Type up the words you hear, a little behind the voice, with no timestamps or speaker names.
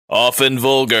often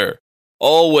vulgar,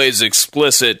 always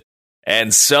explicit,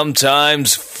 and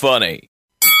sometimes funny.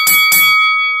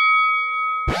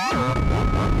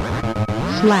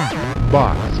 Slap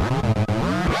Box.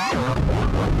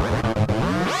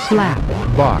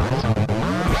 Slap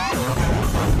Box.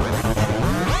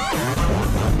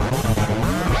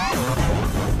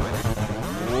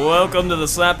 Welcome to the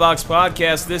Slapbox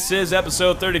Podcast. This is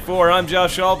episode 34. I'm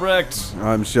Josh Albrecht.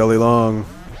 I'm Shelley Long.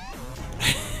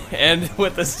 And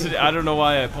with us today, I don't know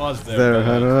why I paused there. There,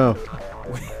 I don't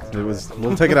know.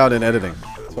 We'll take it out in editing.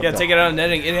 Yeah, take it out in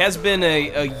editing. It has been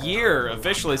a year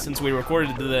officially since we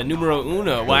recorded the numero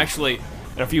uno. Well, actually,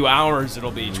 in a few hours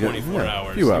it'll be 24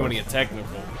 hours. few You hours. want to get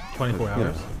technical. 24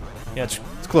 hours? Yeah, it's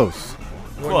It's close.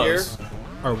 close.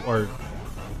 Or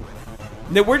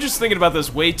No, we're just thinking about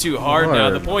this way too hard now.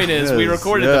 The point is, we Yes,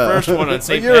 recorded yeah. the first one on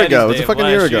St. A year Patty's ago. Day It's a of fucking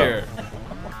last year ago. year.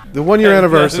 The 1 year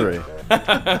anniversary.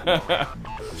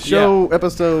 Show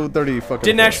episode 30 fucking.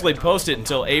 Didn't 4. actually post it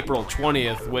until April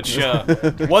 20th, which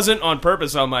wasn't on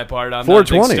purpose on my part. I'm not a big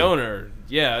 420. stoner.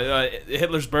 Yeah,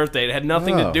 Hitler's birthday. It had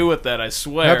nothing to Oh. do with that, I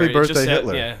swear. Happy It birthday, just had-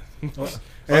 Hitler. Yeah.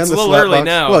 And It's a the little slap early box.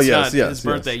 now. Well, It's yes, not yes, his yes.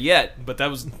 birthday yet, but that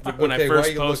was when I Okay, why first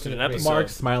are you posted looking an at me? episode. Mark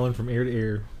smiling from ear to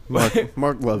ear.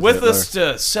 Mark loves With Hitler. us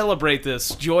to celebrate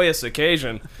this joyous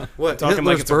occasion. What, Talking Hitler's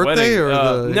like it's birthday a wedding.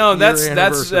 or the no, year that's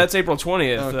anniversary? April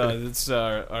 20th. Okay. It's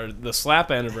the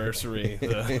slap anniversary.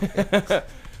 The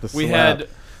we slap.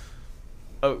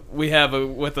 have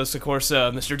with us, of course,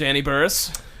 Mr. Danny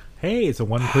Burris, Hey, it's a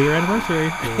 1 clear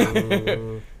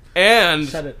anniversary.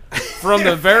 and it. from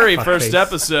the very first face.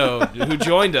 episode, who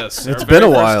joined us. It's our been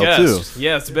very a first while, guest.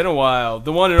 Yeah, it's been a while.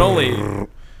 The one and only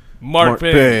Mark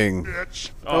Ping. Bing.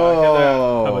 Oh,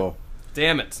 Oh.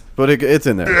 damn it! But it's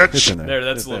in there. It's in there. There,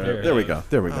 that's It's a little there. bit There we better. go.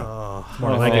 There we go.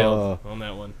 More like it. On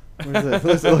that one. Where's it?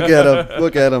 Let's look at him.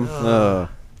 Look at him. Oh,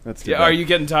 that's too Yeah, bad. are you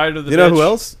getting tired of the? You know bitch? who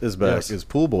else is back? Yes. Is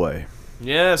Pool Boy.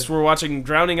 Yes, we're watching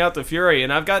Drowning Out the Fury,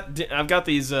 and I've got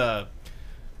these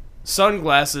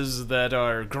sunglasses that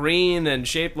are green and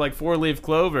shaped like 4-leaf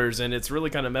clovers, and it's really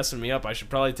kind of messing me up. I should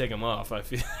probably take them off. I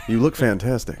feel You look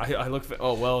fantastic. I look.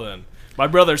 Oh well then. My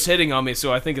brother's hitting on me,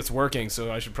 so I think it's working.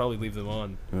 So I should probably leave them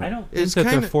on. I don't It's think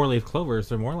that they're kinda- 4-leaf clovers.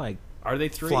 They're more like Are they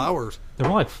 3? Flowers.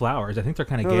 flowers. I think they're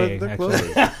kind of No, gay, they're actually.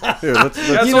 close. Here, let's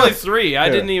That's You know- only 3. I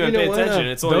didn't even You know pay what? attention.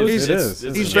 It's only Those- It is.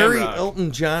 it's He's a very shamrock.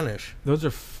 Elton Johnish. Those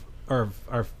are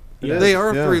yeah. They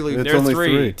are Yeah, 3-leaf. It's They're only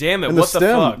 3. Damn it, And what the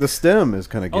stem, fuck? The stem is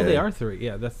kind of gay. Oh, they are 3.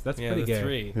 Yeah, that's Yeah, pretty the gay.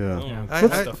 3. Yeah. Oh, Yeah.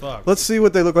 what I- the fuck? Let's see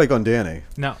what they look like on Danny.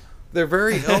 No. They're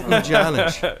very Elton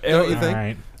Johnish. Don't you All think?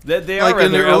 right. They Like are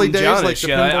in the their early Elton days, Johnish. like the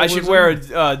Yeah, I should pinball wear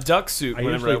wizard? a duck suit I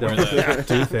whenever I usually wear that.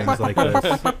 don't do things like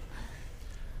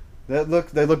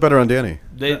this. They look better on Danny.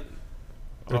 They,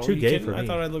 They're too you gay kidding? for I me.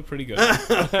 thought I looked pretty good.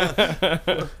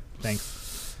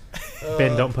 Thanks.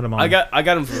 Ben, don't put them on. I got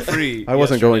them for free. I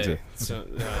wasn't going yesterday. So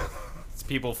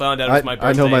people found out it I- was my birthday.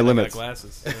 I know my and they got limits.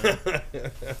 Glasses. Yeah.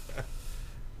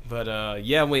 But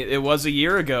yeah, it was a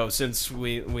year ago since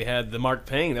we had the Mark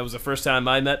Ping. That was the first time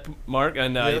I met Mark,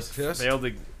 and I Yes, yes. failed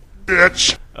to.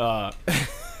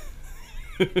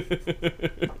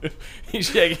 He's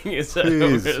shaking his head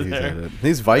over there.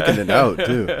 He's Viking it out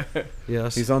too.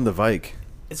 Yes. He's on the Vike.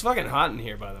 It's fucking hot in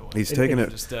here, by the way. He's taking it.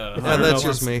 Just, Yeah, I don't that's know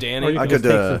just if me. it's Danny. Or you I can could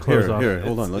just take some clothes here. off. Here,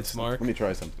 hold on. It's Let's Mark. let me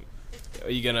try something. Are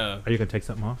you gonna? Are you gonna take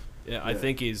something off? Yeah, I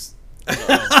think he's.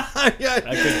 Yeah.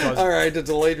 could cause- All right, a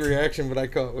delayed reaction, but I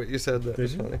caught what you said. That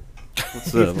was funny.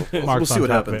 Let's, we'll Mark's see on what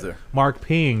top happens of it. there. Mark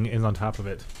Ping is on top of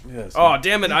it. Yes. Oh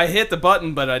damn it! I hit the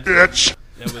button, but I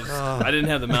didn't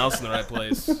have the mouse in the right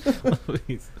place.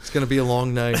 It's gonna be a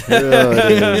long night. Yeah,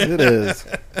 it is.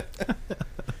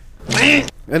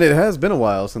 And it has been a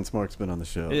while since Mark's been on the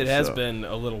show. It has so. been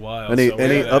a little while. Any so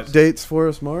any yeah, updates for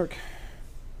us, Mark?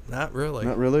 Not really.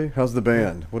 Not really. How's the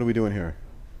band? What are we doing here?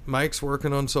 Mike's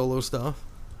working on solo stuff,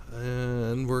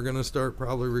 and we're gonna start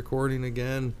probably recording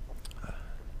again,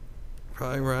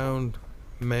 probably around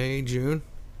May, June.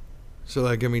 So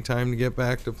that give me time to get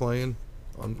back to playing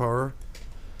on Power.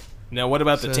 Now, what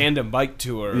about the So- tandem bike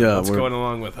tour? Yeah, What's we're- going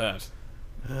along with that?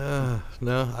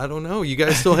 No, I don't know. You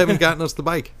guys still haven't gotten us the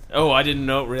bike. Oh, I didn't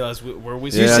realize. Were we?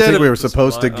 Yeah, I said think it we were was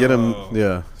supposed to get him. Oh.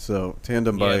 Yeah, so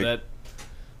tandem Yeah, bike.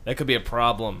 that could be a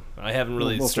problem. I haven't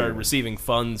really We'll started figure it. receiving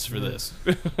funds for this.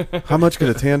 How much could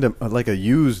a tandem, like a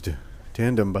used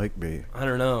tandem bike, be? I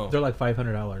don't know. They're like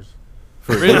 $500.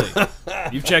 Really?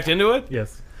 You've checked into it?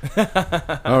 Yes.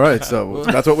 All right, so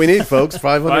that's what we need, folks.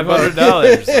 $500.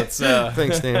 $500. That's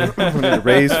Thanks, Danny. We need to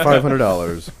raise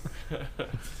 $500.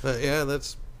 Yeah,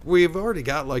 we've already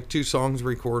got like 2 songs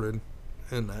recorded,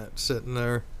 and that sitting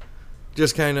there,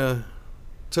 just kind of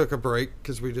took a break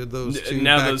because we did those two.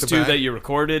 Now back those to two back. that you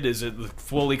recorded, is it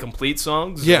fully complete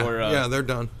songs? Yeah, or, yeah, they're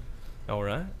done. All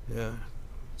right. Yeah.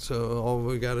 So all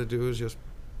we got to do is just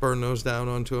burn those down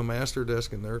onto a master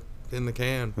disc, and they're in the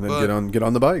can. And then get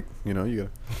on the bike. You know, you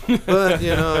got But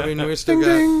you know, I mean, we still Ding,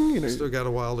 got ding, you know. still got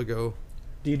a while to go.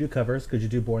 Do you do covers? Could you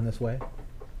do Born This Way?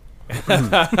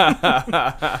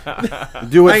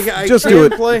 do it. I Just can't do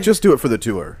it. play. Just do it for the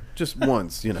tour. Just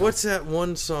once. You know. What's that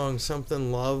one song?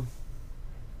 Something Love.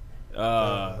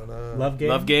 Love Game?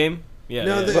 Love Game. Yeah.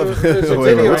 No, yeah. there's a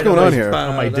Wait, video what's going on here?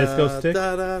 On my disco stick?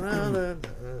 Da-da-da-da-da-da.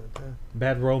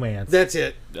 Bad Romance. That's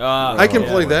it. Ah, I can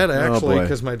yeah. play that actually boy.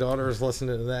 because my daughter was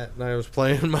listening to that, and I was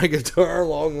playing my guitar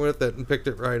along with it and picked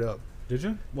it right up. Did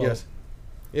you? Well, Yes,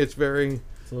 it's very.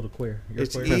 It's a little queer. You're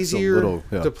It's queer. That's a easier little-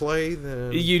 yeah. to play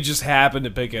than. You just happened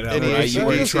to pick it up, It right? is. You I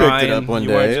weren't just picked it trying. up one you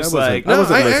weren't day. just I wasn't- like, I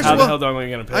wasn't I listening. how the actually- hell am I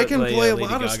going to play? I can play a Lady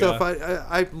lot of Gaga? stuff.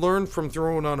 I learned from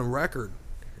throwing on a record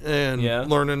and Yeah.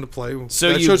 learning to play.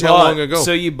 So that you shows bought. you how long ago.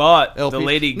 So you bought LP. the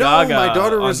Lady No, Gaga. my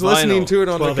daughter was on listening vinyl. to it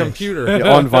on the 12-inch. computer.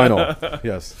 Yeah, on vinyl.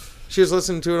 Yes. She was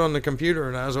listening to it on the computer,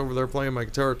 and I was over there playing my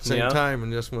guitar at the same Yeah. time,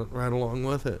 and just went right along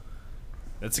with it.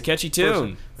 That's a catchy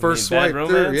tune. First I mean, swipe Bad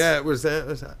through, Romance? yeah, it was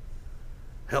that.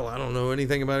 Hell, I don't know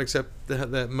anything about it except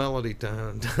that melody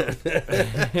time.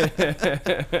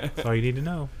 That's all you need to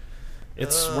know.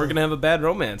 We're gonna have a Bad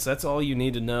Romance. That's all you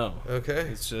need to know. Okay.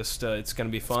 It's just it's gonna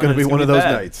be fun. It's gonna be and one of those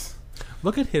bad. nights.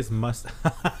 Look at his mustache.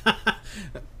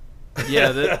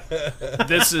 Yeah,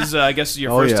 this is I guess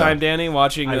your Oh, first yeah. time, Danny,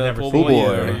 watching I've never Pool seen Boy. Pool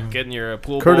Boy. Or getting your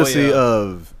Pool Courtesy Boy.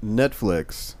 of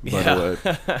Netflix, by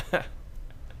the way.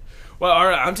 Well, all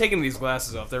right, I'm taking these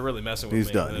glasses off. They're really messing with He's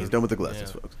me. done. He's done with the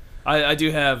glasses, Yeah. folks. I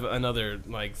do have another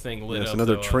thing lit Yes, up.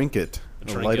 another though. trinket.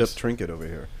 a A light up trinket. trinket over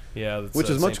here. Yeah, that's, Which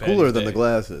is St. much cooler Patty's than the Day.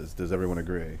 glasses. Does everyone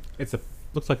agree?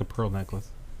 Looks like a pearl necklace.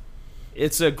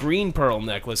 It's a green pearl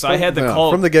necklace. I had the yeah,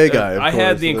 Hulk from the gay guy, of I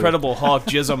had course. the Incredible Hulk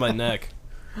jizz on my neck.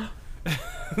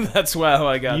 That's why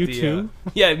I got You the. too?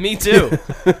 Yeah, me too.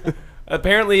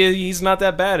 Apparently, he's not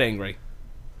that bad angry.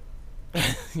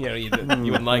 You know, you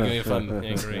wouldn't like me if I'm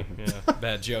angry. Yeah,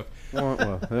 bad joke.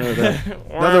 Another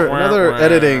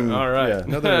editing. All right. Yeah,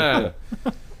 another.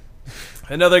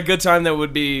 Another good time that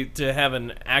would be to have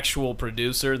an actual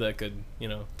producer that could,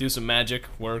 do some magic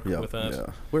work Yeah, with us.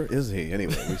 yeah. Where is he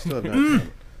anyway? We still have not.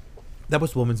 That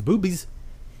was woman's boobies.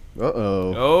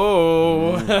 Uh-oh.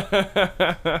 Oh.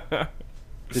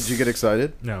 Did you get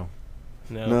excited? No,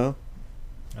 No,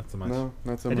 not so much. no,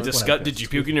 not so I much. just- Did you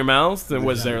puke in your mouth? And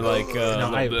was there like?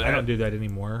 No, I don't do that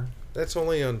anymore. That's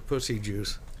only on pussy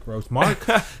juice. Gross. Mark.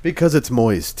 Because it's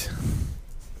moist.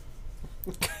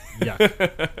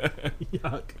 Yuck.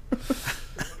 Yuck.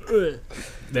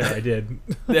 There, I did.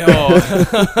 Oh.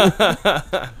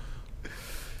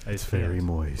 I just Very failed.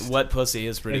 moist. Wet pussy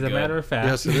is pretty As a good. matter of fact,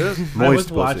 Yes, it is. I Moist was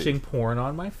pussy. watching porn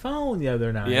on my phone the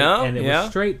other night. Yeah? And it Yeah? was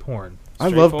straight porn. I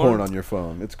Straight love porn? porn on your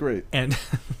phone. It's great. And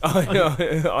Oh,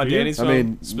 on you? Danny's I phone?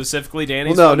 mean- Specifically Well,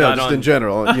 Danny's no, phone? no, not just on, in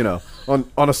general. On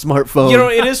a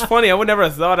smartphone. It is funny. I would never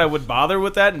have thought I would bother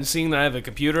with that, and seeing that I have a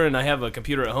computer and I have a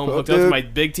computer at home Oh, hooked up to dude. my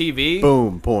big TV.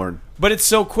 Boom, porn. But it's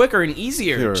so quicker and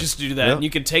easier Sure. just to do that, Yeah. and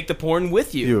you can take the porn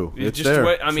with you. It's just there.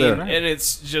 I It's mean, there. and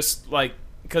it's just like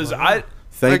because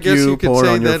Thank I guess you, could porn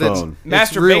say on your that phone.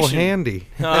 It's real Masturbation. handy.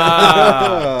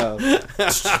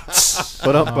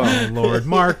 But up, oh, Lord,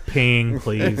 Mark, ping,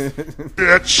 please.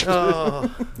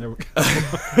 Oh, There we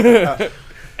go.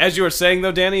 As you were saying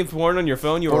though, Danny, porn on your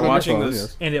phone, you Porn were on your watching phone, this.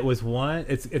 yes. And it was one.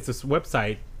 It's this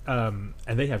website, and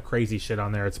they have crazy shit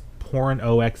on there. It's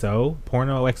Porno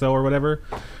or whatever.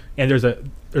 And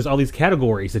there's all these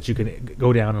categories that you can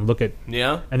go down and look at.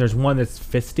 Yeah, And there's one that's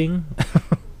fisting,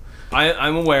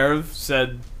 I'm aware of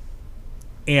said.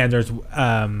 and there's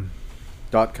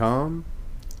 .com.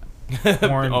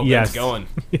 porn. Oh, yes, that's going.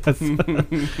 yes.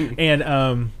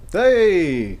 And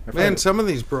Hey, man, some of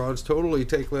these broads totally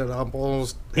take that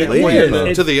eyeballs It halfway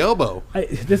is. to the elbow.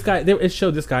 this guy, it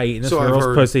showed this guy eating this So I've girl's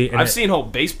heard. pussy. And I've seen whole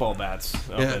baseball bats.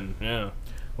 Yeah.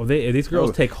 Well, these girls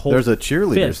Oh, take whole. there's a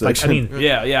cheerleader fists. Like, I section. mean,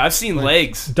 Yeah. I've seen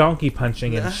legs. donkey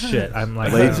punching and shit. I'm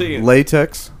like,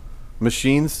 Latex,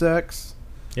 machine sex.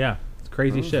 yeah, it's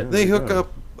crazy shit. They hook Yeah.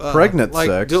 up Pregnant like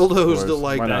sex, dildos of to course.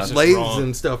 like Why not? lathes Wrong.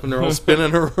 and stuff, and they're all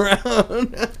spinning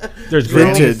around. There's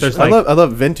grannies. Vintage. There's I like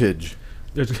love vintage.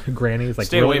 there's grannies like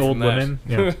Stay really away old from that. women.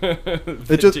 Yeah.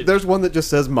 There's one that just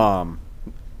says mom.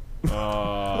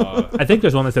 I think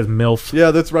there's one that says MILF.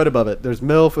 Yeah, that's right above it. There's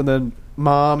MILF and then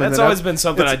mom. That's and then always been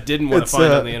something I it's- didn't want to it's,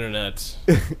 find on the internet.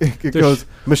 It goes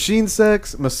machine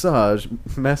sex, massage,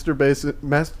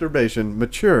 masturbation,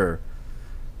 mature,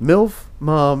 MILF,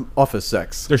 mom, office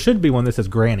sex. There should be one that says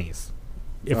grannies.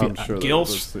 If I'm you, sure. that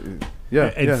Gilfs? was- yeah,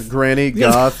 It's- Granny,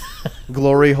 goth,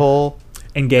 glory hole.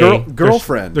 and gay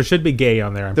Girlfriend. There should be gay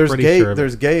on there. I'm There's pretty gay. sure.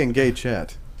 There's gay and gay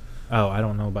chat. Oh, I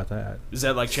don't know about that. Is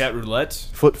that like chat roulette?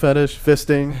 Foot fetish,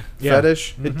 fisting, Yeah.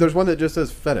 fetish. There's one that just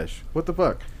says fetish. What the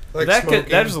fuck? Like that smoking.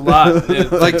 there's a lot.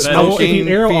 Like That- smoking. If you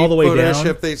arrow all the way fetish, down-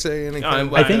 if they say anything.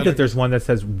 I think that there's one that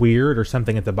says weird or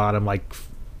something at the bottom, like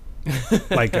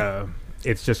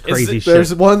it's just crazy shit.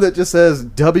 There's one that just says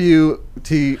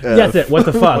WTF. That's it. What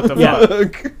the fuck? the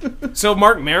Yeah. So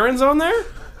Mark Maron's on there?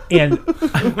 And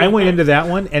I went into that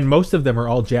one, and most of them are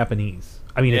all Japanese.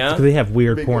 I mean, Yeah? because they have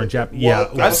weird Big porn. what Yeah,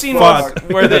 the I've seen fuck?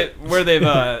 ones where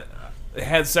they've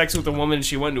had sex with a woman and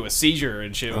she went into a seizure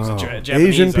and shit. It was Oh, Japanese.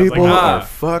 Asian I was like, people ah. are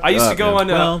fucked I used to up, go man. on.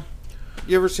 well,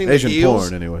 You ever seen Asian the eels?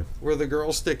 porn, anyway. Where the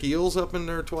girls stick eels up in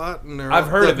their twat and they're I've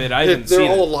heard of it. I haven't they're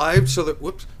seen all it. live, so that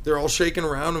they're all shaking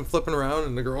around and flipping around,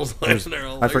 and the girls live and they're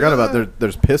all I like, forgot about "Ah."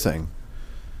 there's pissing.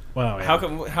 well, yeah.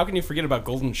 how can you forget about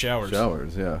golden showers?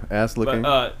 Showers, yeah. Ass licking.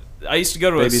 But I used to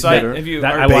go to a site. Babysitter. Have you,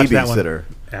 That- are, I watched that one. Babysitter.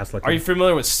 Ass licking. are you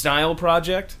familiar with Style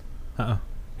Project? Uh-uh.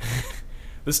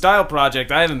 The Style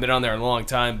Project, I haven't been on there in a long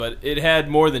time, but it had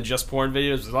more than just porn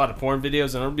videos. There's a lot of porn videos,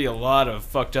 and there'll be a lot of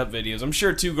fucked up videos. I'm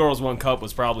sure 2 Girls, 1 Cup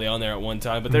was probably on there at one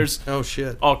time, but there's Oh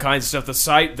shit! all kinds of stuff. The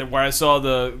site where I saw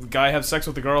the guy have sex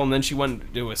with the girl, and then she went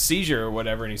into a seizure or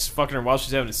whatever, and he's fucking her while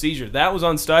she's having a seizure. That was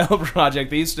on Style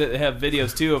Project. They used to have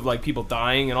videos, too, of like people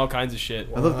dying and all kinds of shit.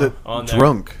 I love that On there.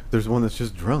 drunk. There's one that's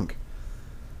just drunk.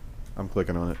 I'm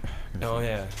clicking on it. Oh,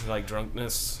 yeah, like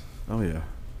drunkenness. Oh yeah.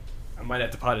 I might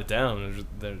have to pot it down.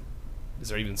 Is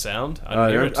there even sound? I don't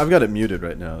hear it. I've got it muted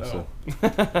right now, so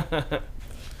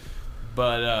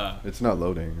But it's not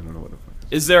loading. I don't know what the fuck.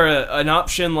 is there an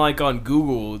option like on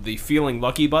Google, the feeling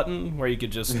lucky button, where you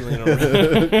could just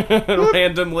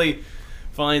randomly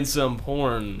find some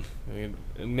porn? I mean,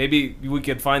 maybe we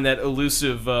could find that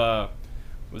elusive,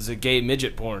 was it gay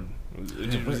midget porn? I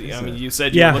mean, you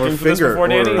said you Yeah. were looking Or for this finger, before,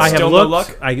 Danny? or- I have Still looked. no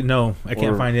luck? I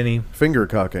can't Or- find any. Finger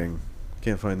cocking.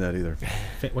 Can't find that either.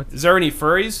 What? Is there any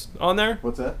furries on there?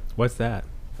 What's that? What's that?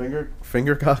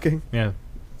 Finger cocking? Yeah.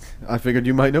 I figured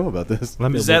you might know about this.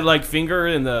 Let me. Is that like finger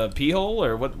in the pee hole,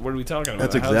 or what are we talking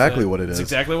about? That's How's exactly that? what it It's is.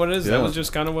 exactly what it is? Yeah. That was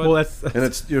just kind of what... Well, that's. And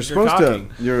it's you're You're supposed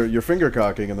cocking. to you're finger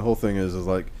cocking, and the whole thing is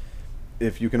like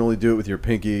if you can only do it with your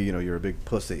pinky, you're a big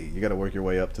pussy. You got to work your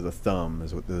way up to the thumb.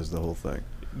 Is what is the whole thing.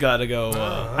 Gotta go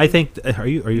I think. Are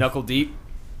you? knuckle deep.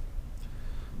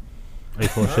 Are you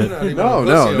full of I'm shit? not even No, a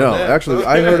no, pussy on no. that. Actually,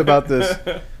 I heard about this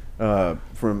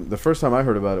from the first time I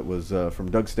heard about it was from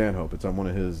Doug Stanhope. It's on one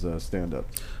of his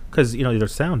stand-ups. Because they're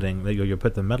sounding. You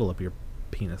put the metal up your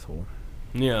penis hole.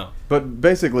 Yeah. But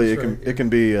basically, That's right. it can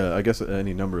be I guess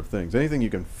any number of things. Anything you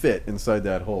can fit inside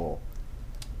that hole.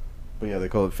 But yeah, they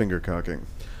call it finger cocking.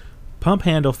 Pump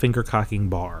handle finger cocking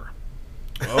bar.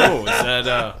 Oh, is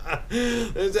that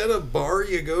Is that a bar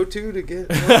you go to get?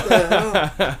 What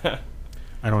the hell?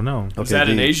 I don't know. is that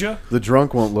in the- Asia? The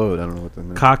drunk won't load. I don't know what that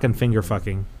means. Cock and finger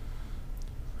fucking.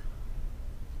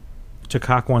 To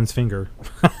cock one's finger.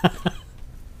 I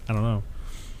don't know.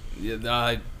 Yeah,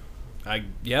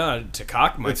 to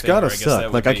cock my It's finger. gotta I guess that suck.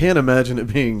 would Like I be- can't imagine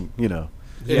it being any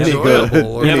Enjoyable good.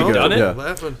 or You haven't something. done it? Yeah.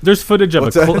 Laughing. There's footage of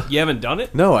What's a. that? You haven't done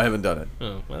it? No, I haven't done it.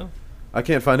 Oh well. I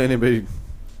can't find anybody.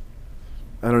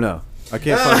 I don't know. I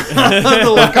can't find. The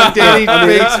look on Danny's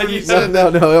face when you No,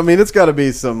 said no. I mean, it's got to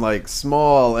be some like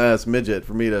small ass midget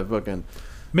for me to fucking.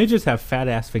 Midgets have fat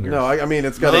ass fingers. No, I mean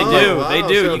it's got. They to do. wow. They do.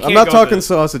 So- You I'm can't not go talking to-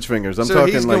 sausage fingers. I'm so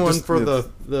talking he's like going just for it's-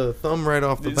 the thumb right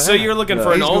off the bat. So you're looking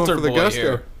for He's an going altar for the boy gusto.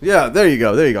 here. Yeah, there you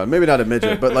go. There you go. Maybe not a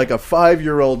midget, but like a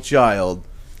 5-year-old child.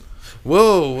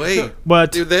 Whoa, wait.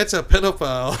 But Dude, that's a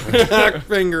pedophile. Cock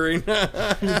fingering.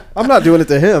 I'm not doing it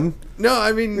to him. No,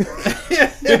 I mean,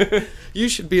 you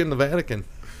should be in the Vatican.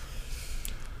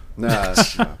 Nah.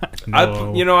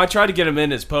 no. I tried to get him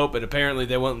in as Pope, but apparently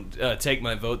they won't take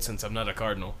my vote since I'm not a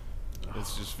cardinal.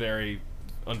 It's just very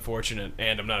unfortunate,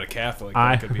 and I'm not a Catholic.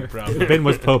 That could be a if problem. Ben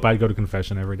was Pope, I'd go to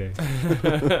confession every day.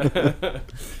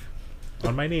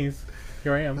 On my knees.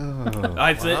 Here I am.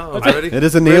 I think Wow, I- ready, It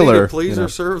is a ready kneeler, to please you know. or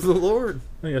serve the Lord.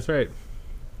 Oh, that's right.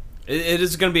 it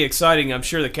is going to be exciting. I'm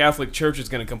sure the Catholic Church is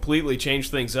going to completely change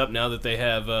things up now that they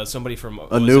have somebody from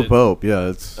A new pope. Yeah,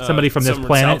 it's Somebody from this somewhere in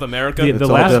planet. South America. The It's all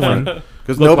last different. one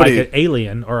because looked nobody. like an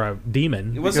alien or a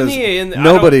demon. Wasn't Because he in?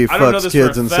 nobody I don't know fucks this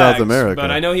kids for a in fact, South America. but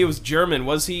I know he was German.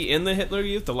 Was he in the Hitler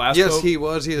Youth? The last Yes, Pope? he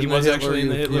was. He was actually in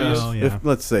the Hitler Youth. Oh, yeah. If,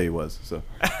 let's say he was. So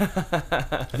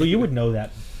Well, you would know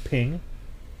that. Ping.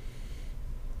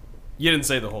 You didn't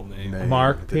say the whole name. Nay,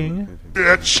 Mark I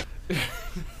didn't.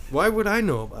 Why would I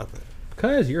know about that?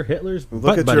 Because you're Hitler's Look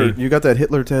butt at buddy. you got that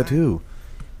Hitler tattoo.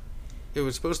 It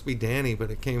was supposed to be Danny,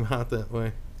 but it came out that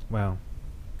way. Wow.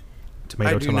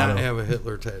 tomato, I do tomato. not have a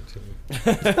Hitler tattoo.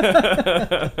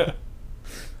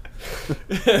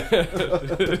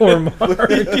 Poor Mark.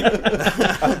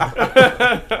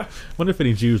 Wonder if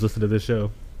any Jews listen to this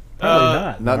show. Probably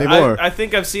not. Not anymore. I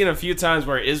think I've seen a few times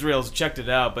where Israel's checked it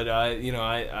out, but I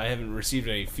haven't received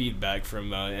any feedback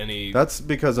from any. That's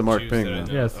because of Mark Jews Ping. that I though.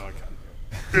 know. Yes. Oh,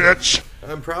 God.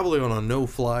 I'm probably on a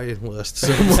no-fly list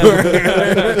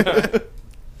somewhere.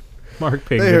 Mark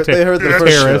Ping. They the heard the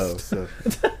first show. terrorist. So.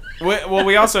 Well,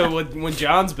 we also when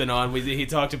John's been on, he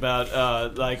talked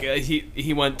about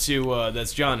he went to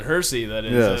that's John Hersey, that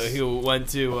is Yes. who went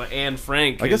to Anne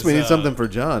Frank. I guess we need something for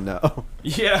John now.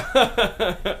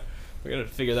 Yeah, we gotta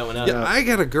figure that one out. Yeah, I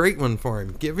got a great one for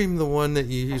him. Give him the one that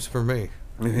you used for me.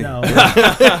 No. No,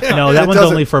 that one's doesn't-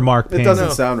 only for Mark Ping. It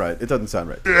doesn't sound right. It doesn't sound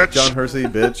right. John Hersey,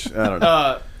 bitch. I don't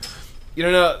know. You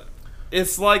know,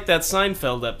 it's like that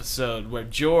Seinfeld episode where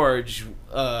George,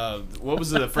 what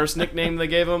was the first nickname they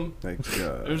gave him? Like,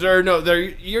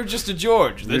 You're just a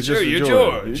George. That's just a you're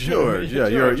George. George. You're George. Yeah,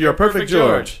 you're a perfect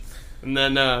George. And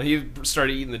then he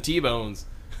started eating the T-bones.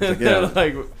 yeah.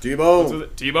 Like, T-Bone.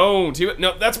 T-bone.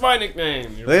 No, that's my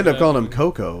nickname. They end up calling him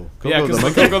Coco. Yeah, because the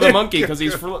like Coco the monkey, because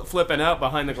he's flipping out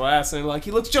behind the glass, and like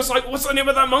he looks just like, what's the name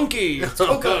of that monkey? It's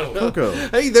Coco. Coco.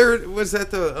 Hey, there was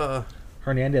that the.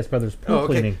 Hernandez Brothers pool Oh,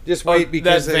 okay. cleaning. Just Oh, wait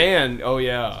because that van. Oh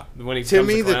yeah, when he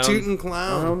Timmy becomes the a clown. Tootin'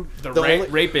 Clown. The The only-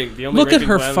 raping. The only Look at raping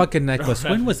her clown. fucking necklace.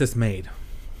 When was this made?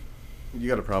 You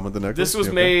got a problem with the necklace? This was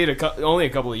You okay? made only a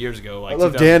couple of years ago. Like I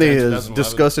love 2010, Danny is 2011.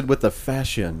 disgusted with the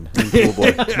fashion in Pool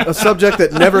Boy. A subject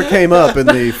that never came up in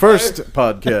the first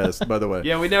podcast, by the way.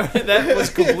 Yeah, we never. That was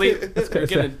complete.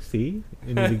 See?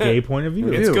 In the gay point of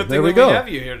view. It's a good There thing we that go. we have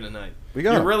you here tonight. We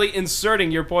got You're him. really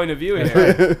inserting your point of view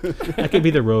here. I could be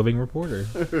the roving reporter.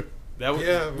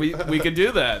 Yeah, we could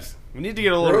do that. We need to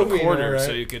get a little Roving, recorder alright.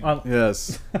 so you could.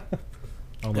 Yes.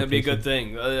 On That'd be a location. good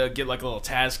thing. Get like a little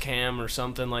Tascam or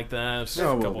something like that. Just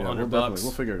No, a couple we'll $100. definitely-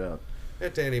 We'll figure it out.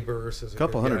 That Danny Burris is a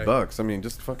Couple good $100 guy. bucks. I mean,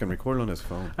 just fucking record it on his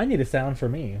phone. I need a sound for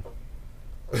me.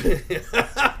 Yeah.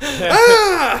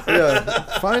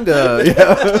 Find a.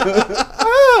 Yeah.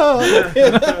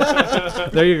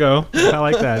 There you go. I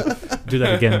like that. Do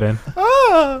that again, Ben.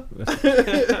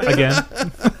 Again.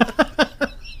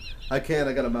 I can't.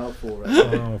 I got a mouthful right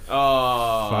now. Oh,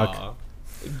 Oh, Fuck.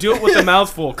 Do it with the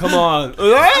mouthful. Come on.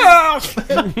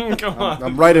 Come on.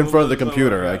 I'm right in front of the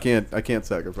computer. I can't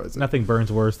sacrifice it. nothing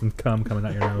burns worse than cum coming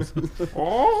out your nose.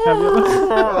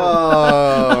 Oh.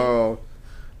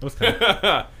 That was kind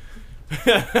of-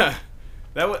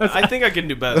 I think I can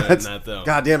do better than that, though.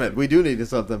 God damn it. We do need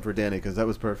something for Danny because that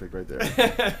was perfect right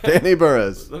there. Danny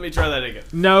Burris. Let me try that again.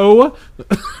 no.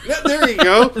 Yeah, there you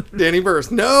go. Danny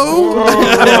Burris. No.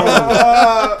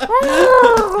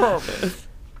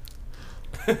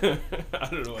 I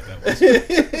don't know what that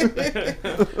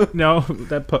was. No.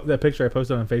 That picture I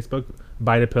posted on Facebook,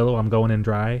 bite a pillow, I'm going in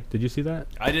dry. Did you see that?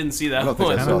 I didn't see that I don't think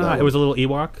one. I I saw don't know. that It was a little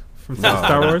Ewok from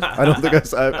Star Wars. I don't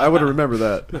think I would remember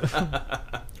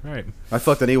that. Right. I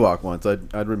fucked an Ewok once.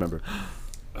 I'd remember.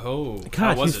 Oh, how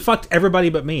God, was he's it? fucked everybody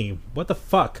but me. What the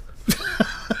fuck?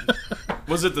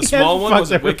 Was it the He small has one? fucked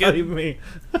Was it everybody Wicked?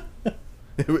 but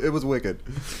me. It was wicked.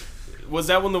 Was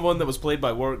that one the one that was played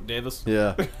by Warwick Davis?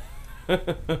 Yeah.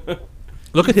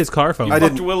 Look at his car phone. I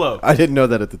Fucked didn't- Willow. I didn't know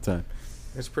that at the time.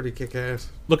 It's pretty kick-ass.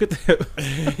 Look at the.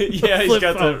 Yeah, he's flip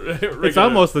got phone. the. It's regular-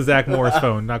 almost the Zach Morris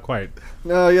phone, not quite.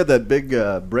 No, you had that big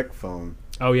brick phone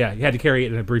Oh yeah, you had to carry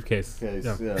it in a briefcase. case.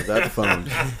 Yeah. Yeah, that phone.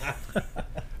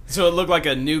 So it looked like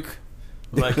a nuke,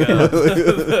 like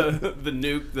the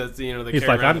nuke that's the. He's carry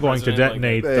like, around I'm the going to president,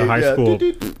 detonate Hey, the high yeah, school.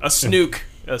 a snook,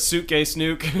 a suitcase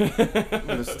snook, I'm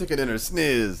gonna stick it in her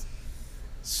sniz.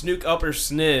 snook upper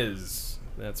sniz.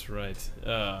 That's right.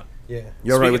 Yeah.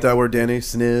 You all right with Speaking- that word, Danny?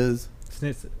 Sniz.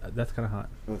 Sniz, that's kind of hot.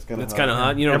 That's kind That's kind of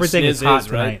hot. You know Everything what is sniz hot is,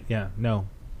 tonight. right? Yeah. No.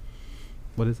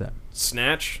 What is that?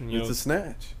 Snatch. You It's know, a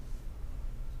snatch.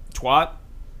 twat.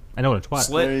 I know what a twat.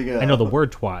 Slit. There you go. I know the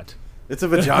word twat. It's a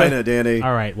vagina, Danny.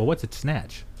 All right. Well, what's a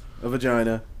snatch? A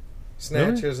vagina.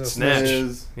 Snatch Really? is a Snatch.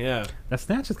 Sniz. Yeah. That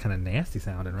snatch is kind of nasty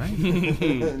sounding, right?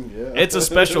 Yeah. It's a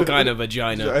special kind of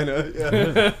vagina. Vagina,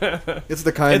 yeah. It's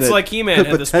the kind It's that like He-Man could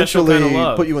had the special kind of potentially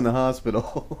love. put you in the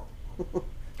hospital.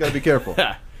 Gotta be careful.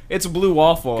 It's blue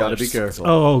waffle. Gotta be careful.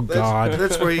 Oh That's, God.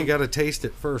 that's where you got to taste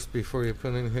it first before you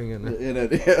put anything in it. In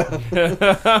it,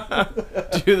 yeah.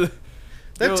 Dude,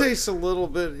 That know- tastes a little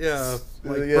bit, like Yeah,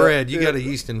 bread. You yeah. got a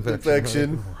yeast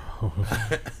infection.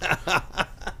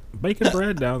 Baking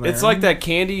bread down there. it's like that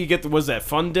candy you get. Was that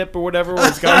Fun Dip or whatever? Where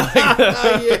it's got like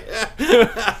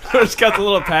where it's got the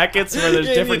little packets where there's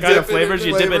Yeah, different you kind of dip it in flavors.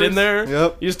 You dip it in flavors. there.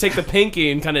 Yep. You just take the pinky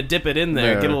and kind of dip it in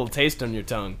there, There. get a little taste on your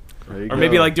tongue, There you or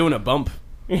maybe go. like doing a bump.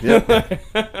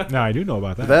 Yep. No, I do know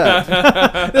about that.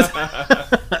 That.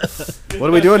 What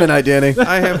are we doing tonight, Danny?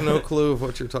 I have no clue of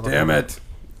what you're talking about.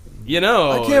 You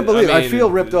know, I can't believe it. I feel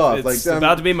ripped off. It's Like,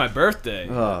 about to be my birthday.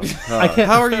 I can't.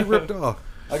 How are you ripped off?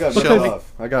 I got Shut ripped up.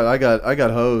 off. I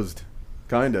got hosed.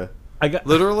 Kinda. I got.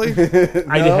 Literally?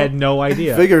 I had no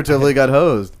idea. Figuratively got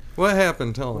hosed. What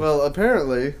happened? Tell me. Well,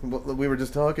 apparently, we were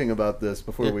just talking about this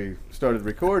before we started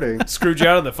recording. Screwed you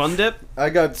out of the fun dip? I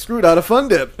got screwed out of Fun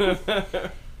Dip.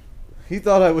 He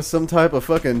thought I was some type of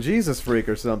fucking Jesus freak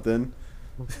or something.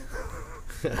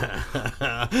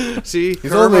 See,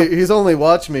 He's only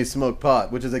watched me smoke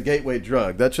pot, which is a gateway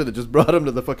drug. That should have just brought him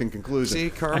to the fucking conclusion. See, I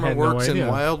karma had no works in idea.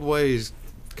 wild ways.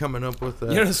 Coming up with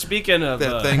that. You know, speaking of...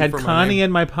 That I thing had for my Connie name.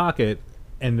 in my pocket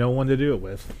and no one to do it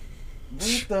with.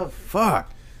 What the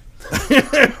fuck?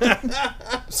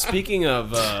 Speaking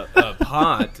of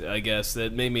pot, I guess,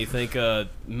 that made me think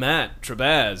Matt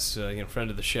Trabaz,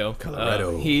 friend of the show.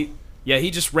 Colorado. He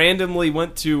just randomly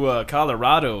went to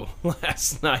Colorado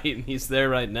last night, and he's there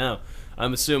right now.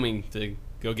 I'm assuming to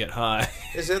go get high.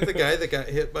 Is that the guy that got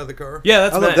hit by the car? Yeah,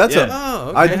 that's Matt. That's yeah. Oh,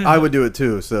 okay. I would do it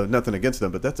too. So nothing against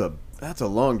him, but that's a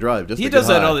long drive. Just He to does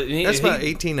get that high. all the That's about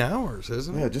 18 hours,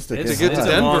 isn't it? Yeah, just to It's, get get to high.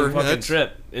 it's a long Denver, fucking that's-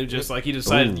 trip. It just like he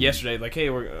decided Ooh. yesterday, like, hey,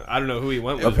 I don't know who he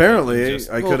went with. Apparently, He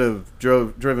just- I could have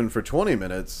driven for 20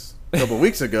 minutes a couple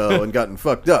weeks ago and gotten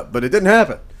fucked up, but it didn't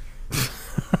happen.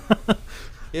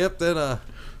 Yep, then,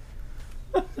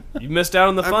 you missed out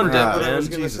on the fun dip, forgot what I man. was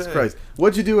gonna Jesus say. Christ.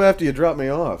 What'd you do after you dropped me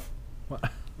off?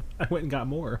 I went and got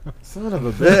more. Son of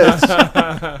a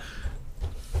bitch.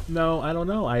 No, I don't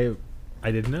know. I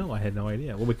didn't know. I had no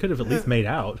idea. Well, we could have at least made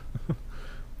out.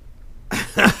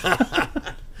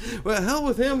 well, hell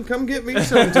with him. Come get me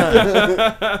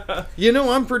sometime. You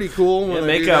know, I'm pretty cool when Yeah, I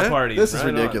make do out that. parties. This is right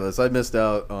on. ridiculous. I missed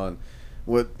out on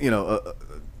what,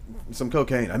 some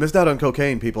cocaine. I missed out on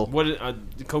cocaine, people. What?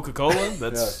 Coca-Cola?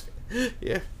 That's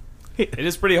Yeah. it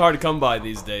is pretty hard to come by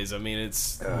these days. I mean,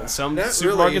 it's some Not supermarkets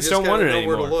really. You just don't want gotta it know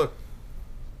anymore. where to look.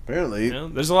 Apparently, You know?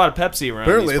 There's a lot of Pepsi around.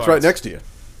 apparently these it's right parts. next to you.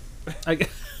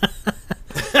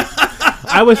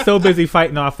 I was so busy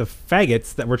fighting off the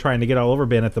faggots that were trying to get all over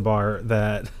Ben at the bar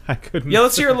that I couldn't. Yeah,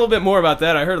 let's hear a little bit more about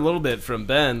that. I heard a little bit from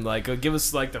Ben. Like, give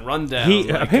us like the rundown. He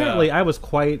like, apparently I was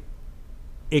quite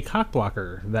a cock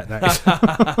blocker that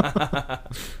night.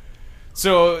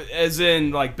 So, as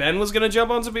in, like, Ben was gonna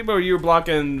jump on some people, or you were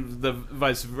blocking the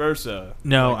vice versa?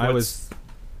 No, Like, I what's- was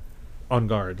on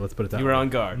guard. Let's put it that You way. were on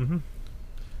guard. Mm-hmm.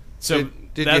 So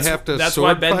Did that's, you have to that's sword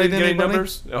why Ben fight didn't get any anybody?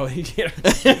 numbers. Oh, yeah.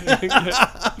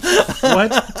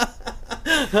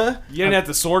 What? You didn't have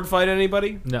to sword fight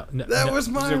anybody. No, no. That no. was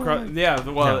my line. Yeah,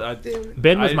 well, No. Damn it.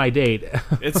 Ben was I- my date.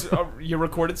 it's you're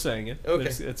recorded saying it. Okay.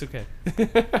 It's okay.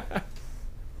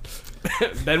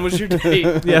 Ben was your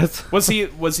date. Yes. Was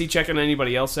he checking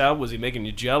anybody else out? Was he making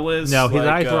you jealous? No, his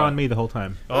Like, eyes were on me the whole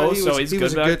time. Oh, he so was- he's he good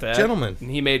was a about good that. gentleman.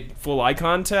 And he made full eye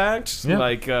contact. Yeah.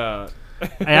 Like, I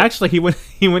actually he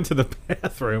went to the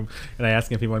bathroom and I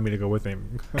asked him if he wanted me to go with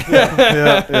him.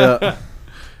 Yeah.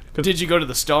 did you go to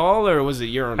the stall or was it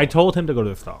urinal? I told him to go to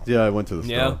the stall Yeah, I went to the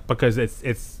Yeah. store. because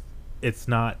it's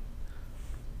not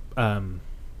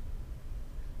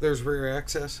There's rear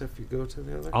access if you go to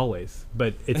the other. always,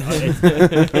 but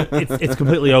it's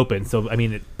completely open. So I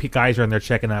mean, guys are in there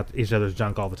checking out each other's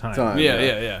junk all the time. Time.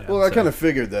 Yeah. Well, I so- kind of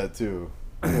figured that too.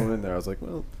 Going in there, I was like,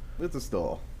 well, it's a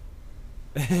stall.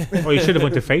 Well, you should have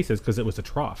went to Faces because it was a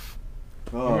trough.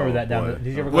 Oh, remember that down boy. the-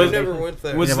 did you ever I go to never Faces? went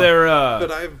there. Was Never- there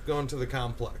but I've gone to the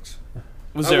complex.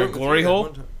 was I there a went with glory you that hole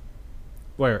one time.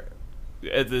 Where?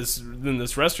 at this in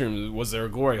this restroom? Was there a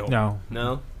glory hole? No,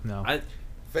 No. no.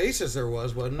 Faces there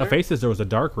was, wasn't At there? Faces there was a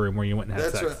dark room where you went and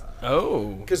had That's sex. right.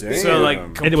 Oh. Because Damn. So like And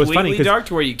completely it was funny 'cause- dark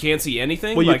to where you can't see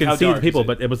anything. Well, you like, can how see the dark people, is it?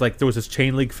 but it was like there was this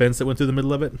chain link fence that went through the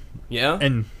middle of it, yeah.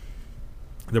 and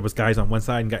there was guys on one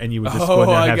side and you would just go Oh, in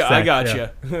there and I have got,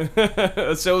 sex. I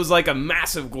gotcha. So it was like a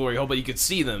massive glory hole, but you could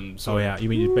see them. So. Oh yeah, you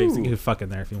mean you basically could fuck in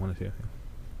there if you wanted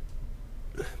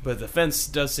to. But the fence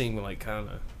does seem like kind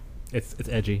of. It's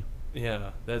edgy.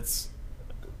 Yeah, that's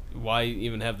why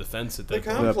even have the fence at the that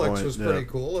point. complex point, was yeah. pretty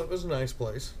cool. It was a nice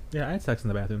place. Yeah, I had sex in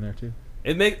the bathroom there too.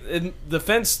 The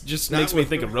fence just Not makes me with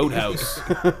think of me. Roadhouse.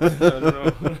 I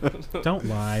don't know. Don't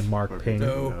lie, Mark Ping.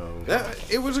 No, No.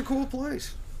 it was a cool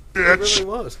place. It really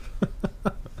was.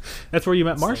 That's where you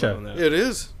met Something on Marsha. that. It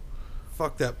is.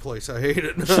 Fuck that place. I hate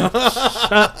it.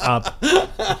 Up,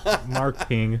 Mark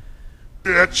Ping.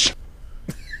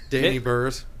 Danny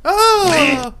Burrs.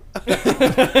 Oh!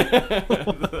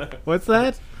 What's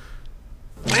that?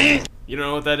 You don't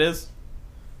know what that is?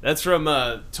 That's from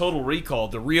Total Recall,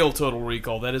 the real Total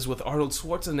Recall. That is with Arnold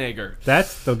Schwarzenegger.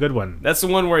 That's the good one. That's the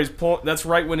one where that's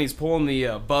right when he's pulling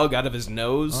the bug out of his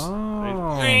nose.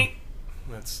 Oh.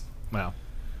 That's Wow.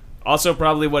 also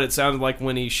probably what it sounded like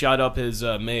when he shot up his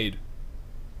maid.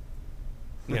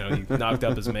 You know, he knocked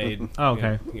up his maid. Oh,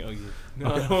 okay.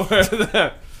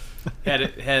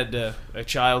 Had a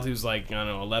child who's like, I don't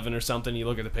know, 11 or something. You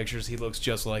look at the pictures, he looks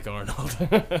just like Arnold.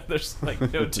 There's like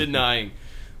no denying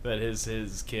that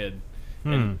his kid.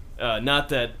 And not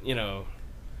that, you know,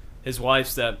 his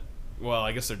wife's that, well,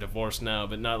 I guess they're divorced now,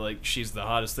 but not like she's the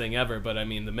hottest thing ever. But I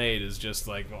mean, the maid is just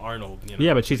like Arnold. You know,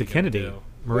 Yeah, but she's a what are you gonna Kennedy. do?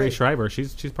 Marie Right. Shriver.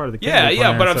 She's part of the Yeah, Kennedy yeah,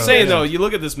 clan, but I'm so- saying though, you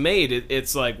look at this maid,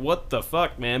 it's like, what the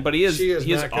fuck, man? But he is She is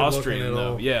he is not good looking Austrian at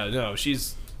though. all. Yeah, no,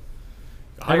 she's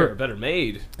hire Ever- a better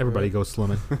maid. Everybody goes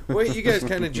slimming. Wait, you guys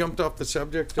kind of jumped off the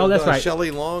subject of Oh, that's right.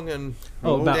 Shelley Long and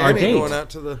Oh, about our Danny date. going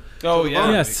out to the... Oh yeah,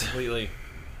 Yes. completely.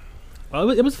 Well,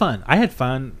 it was fun. I had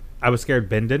fun. I was scared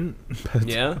Ben didn't. But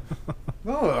Yeah,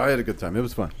 Oh, I had a good time. It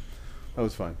was fun. That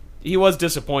was fine. he was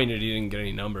disappointed he didn't get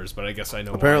any numbers, but I guess I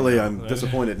know. Apparently, why now. I'm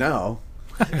disappointed now.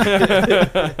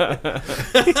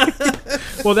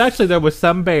 Well, actually, there was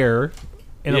some bear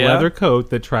in a Yeah? leather coat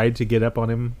that tried to get up on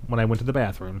him when I went to the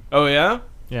bathroom. Oh yeah.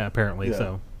 Yeah, apparently. Yeah.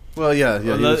 So Well, yeah. He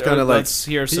was kind of like. Let's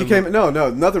hear He some. came. No,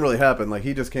 nothing really happened. Like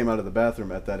he just came out of the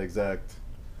bathroom at that exact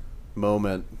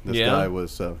moment. This Yeah? guy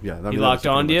was. Yeah. I mean, that was locked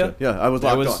pretty onto much you? it. Yeah, I was There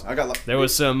locked was- on. I got locked. There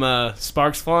was some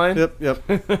sparks flying. Yep.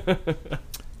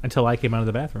 until I came out of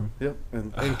the bathroom. Yep.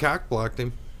 And And cock blocked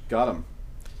him. got him.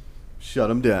 Shut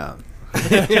him down.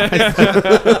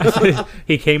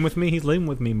 He came with me. He's living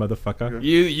with me, motherfucker.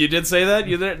 You did say that?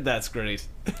 You there? That's great.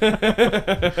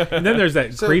 And then there's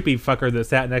that So- creepy fucker that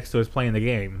sat next to us playing the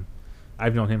game.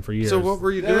 I've known him for years. So what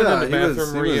were you doing Yeah, in the he was-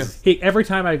 bathroom? he Were you... was- He every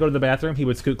time I go to the bathroom, he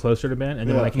would scoot closer to Ben, and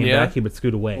then when Yeah. I came Yeah? back, he would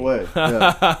scoot away. Away.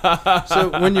 Yeah. So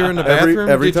when you're in the Every- bathroom,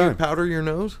 every did you time. powder your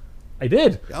nose? I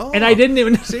did, Oh. and I didn't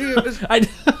even. See, it was... I,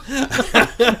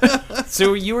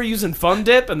 So you were using Fun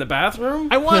Dip in the bathroom?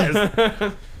 I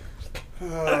was.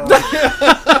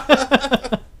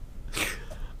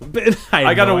 But I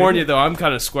I gotta had no warn idea. you though, I'm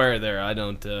kind of square there.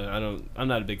 I'm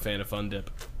not a big fan of Fun Dip.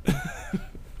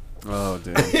 Oh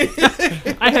damn.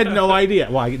 I had no idea.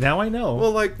 Well, now I know.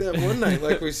 Well, like that one night,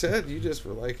 like we said, you just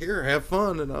were like, "Here, have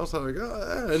fun," and I was like,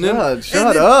 "Oh," and then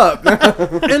Shut up.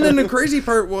 And then the crazy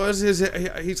part was,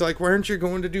 he's like, "Why aren't you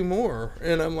going to do more?"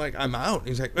 And I'm like, "I'm out."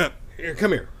 He's like, "Here,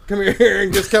 come here,"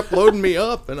 and just kept loading me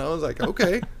up, and I was like,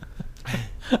 "Okay."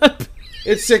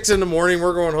 It's 6 a.m.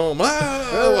 We're going home.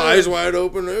 Eyes wide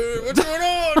open. What's going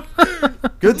on?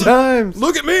 Good times.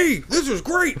 Look at me. This was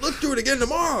great. Let's do it again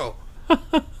tomorrow.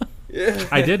 Yeah.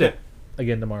 I did it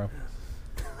again tomorrow.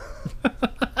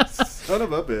 Son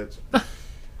of a bitch.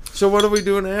 So what are we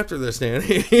doing after this,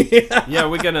 Danny? Yeah,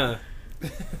 we gonna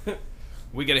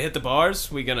hit the bars.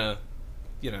 We gonna,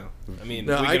 I mean,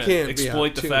 No, we I gonna can't be exploit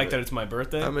out the too fact late. that it's my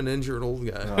birthday. I'm an injured old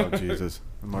guy. Oh Jesus.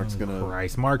 Mark's gonna.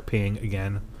 Christ, Mark Ping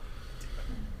again.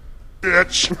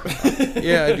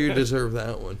 Yeah, I do deserve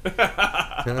that one.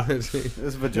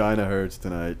 His vagina hurts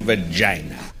tonight.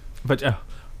 But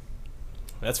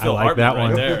That's I Phil like Hartman that right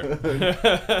one.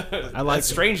 there. I like It's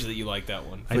strange that you like that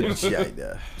one. I know.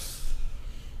 Vagina.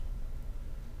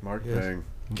 Mark Yes. Pang.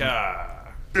 Gah.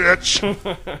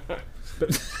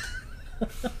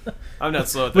 I'm not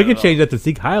slow at that. We can at all. change that to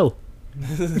Zeke Heil.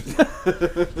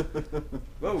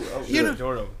 Whoa, You know-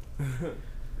 door open.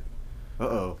 Uh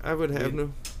oh. I would have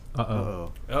no. Uh Uh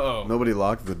oh. oh. Uh-oh. Nobody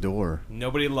locked the door.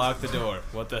 Nobody locked the door.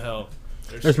 What the hell?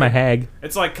 There's my hag.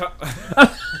 It's like...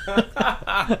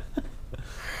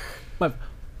 I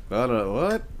don't know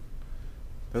what.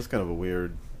 That's kind of a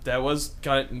weird. that was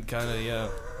kind of, yeah.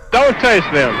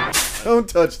 Don't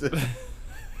touch it.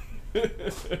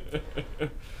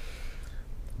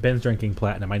 Ben's drinking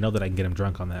platinum. I know that I can get him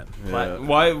drunk on that. Yeah.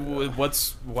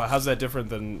 How's that different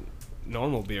than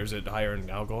normal beer? Is it higher in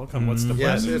alcohol? What's the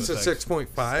Yes, platinum it's a effect?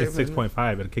 6.5. It's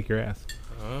 6.5. It'll kick your ass.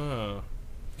 Oh.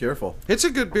 Careful. It's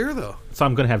a good beer, though. So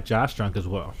I'm gonna have Josh drunk as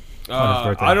well. On his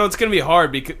birthday. I know it's gonna be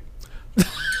hard because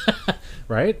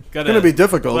Right? It's gonna be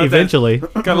difficult. Let that- Eventually.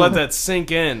 gotta let that sink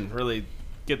in. Really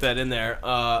get that in there.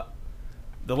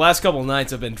 The last couple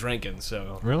nights I've been drinking,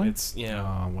 so Really? it's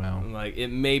Oh well. like it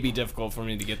may be difficult for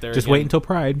me to get there. Just again. wait until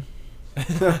Pride. I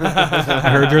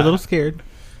heard you're a little scared.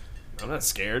 I'm not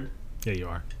scared. Yeah, you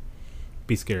are.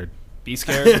 Be scared. Be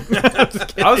scared.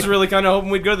 I was really kind of hoping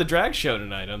we'd go to the drag show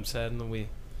tonight. I'm sad that we.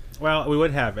 Well, we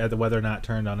would have had the weather not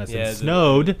turned on us Yeah, and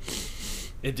snowed.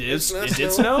 It did. It's not It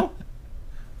did snowing. snow.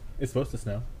 It's supposed to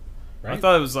snow. I Right?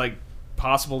 thought it was like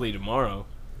possibly tomorrow.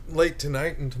 late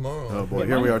tonight and tomorrow. Oh boy,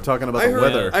 here we are talking about I the heard,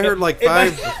 weather. I heard like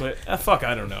 5. Fuck,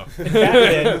 I don't know.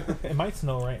 It might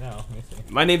snow right now. Let me see.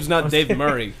 My name's not Dave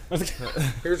Murray.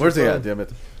 Here's Where's he your at? phone. Damn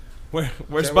it! Where's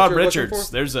that what Bob you're looking Richards?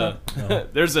 for? There's a No.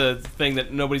 there's a thing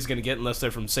that nobody's gonna get unless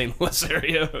they're from St. Louis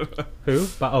area. Who?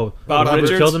 Bob who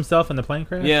Richards? killed himself in the plane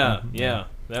crash? Yeah, Oh, yeah.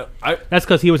 That's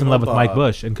because he was in love with Bob. Mike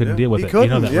Bush and couldn't deal with he it. couldn't.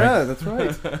 You know that, yeah, right? that's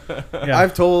right. Yeah.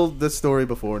 I've told this story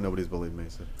before. Nobody's believed me.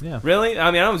 So Yeah. Really?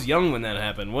 I mean, I was young when that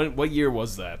happened. What year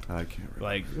was that? I can't remember.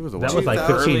 Like, It was a That while was like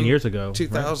 2000 15 years ago. right?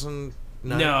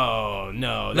 2009.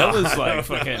 no, that was like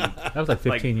fucking That was like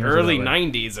 15 like years early ago. right?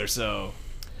 '90s or so.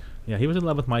 Yeah, he was in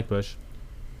love with Mike Bush.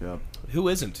 Yeah. Who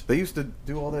isn't? They used to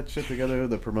do all that shit together,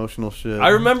 the promotional shit. I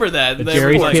remember that. The They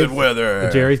Jerry's were like- Kids, weather.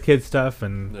 the Jerry's Kids stuff,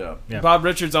 and Yeah. yeah. Bob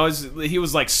Richards he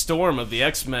was like Storm of the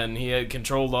X-Men. He had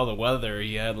controlled all the weather.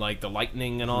 He had like the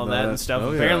lightning and all that and stuff. Oh,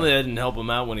 yeah. Apparently that didn't help him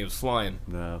out when he was flying.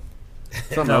 No.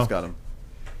 Something No. else got him.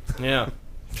 Yeah.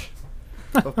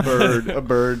 A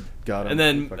bird got him. And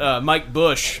then Fucking Mike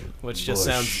Bush, which just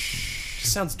Bush.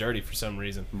 sounds dirty for some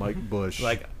reason. Mike Bush.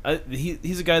 Like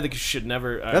he's a guy that should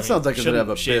never. that sounds like it should have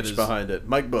a shave bitch behind it.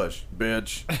 Mike Bush,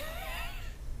 bitch.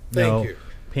 Thank no, you.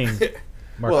 Ping.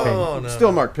 Mark well, Ping. Oh, no.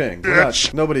 still Mark Ping. We're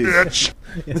not- nobody's.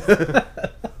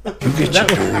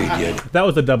 That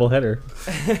was a double header.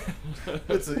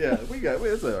 It's it's all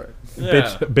right.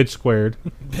 Yeah. Bitch squared.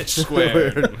 Bitch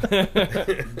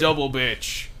squared. Double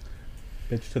bitch.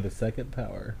 Bitch to the second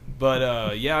power.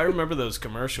 But yeah, I remember those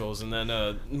commercials, and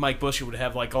then Mike Bush would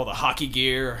have like all the hockey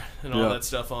gear and all Yeah. that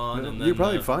stuff on, and then You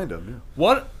probably find him.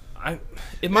 what?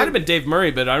 It might have been Dave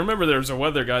Murray, but I remember there was a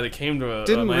weather guy that came to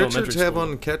Didn't my Richards elementary have school.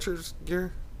 on catcher's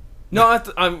gear? No,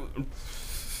 I'm.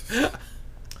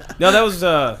 No, that was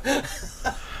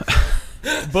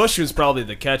Bush was probably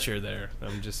the catcher there.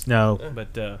 I'm just No. but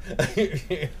yeah,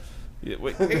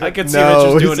 wait, I could see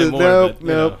No, Richards he doing said it more. nope, but,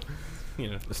 nope. You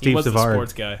know, he Steve was the Savard.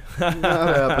 sports guy. Yeah.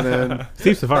 Not happening.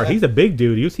 Steve Savard, he's a big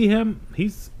dude. You see him?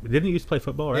 Didn't he used to play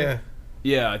football, right? Yeah.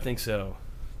 Yeah, I think so.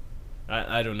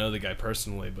 I don't know the guy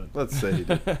personally, but Let's say he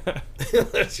did.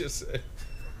 Let's just say.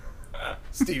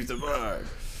 Steve Savard.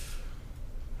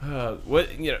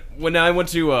 when I went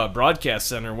to Broadcast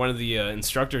Center, one of the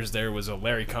instructors there was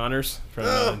Larry Connors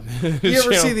from. You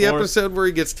ever see the Channel 4. episode where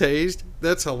he gets tased?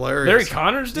 That's hilarious. Larry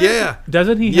Connors did? Yeah.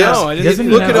 Doesn't he Yes. have? I didn't Doesn't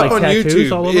he Look have, it up like, on tattoos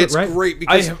YouTube. all over It's it, right? great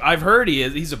because I've heard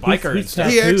he's a biker and he's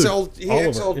stuff. he acts tattoos all all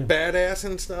acts over. all badass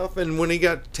and stuff. And when he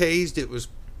got tased, it was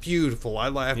beautiful. I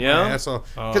laughed Yeah? my ass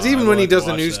off Oh, because even I'd when he like to does a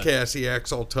watch that. newscast, he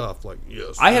acts all tough. Like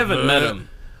yes, I haven't met him.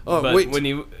 Oh, but wait. when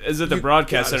he is at the You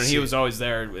Broadcast gotta Center, see he it. was always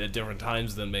there at different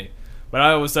times than me. But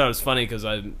I always thought it was funny because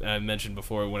I mentioned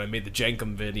before when I made the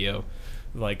Jankum video,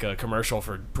 like a commercial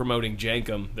for promoting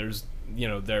Jankum. There's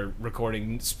they're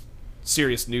recording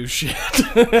serious news shit.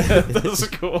 That's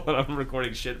cool, and I'm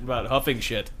recording shit about huffing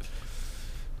shit.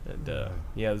 And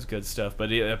yeah, it was good stuff.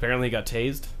 But he apparently got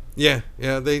tased. Yeah.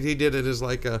 He did it as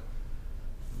like a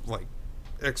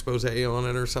expose on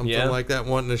it or something Yeah. like that,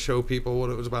 wanting to show people what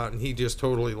it was about, and he just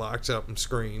totally locks up and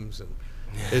screams, and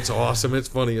it's awesome. It's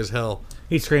funny as hell.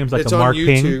 He screams like It's a on Mark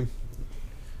YouTube.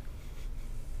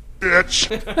 Ping.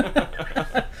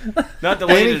 Not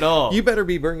delayed Danny, at all. You better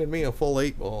be bringing me a full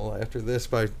 8-ball after this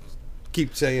by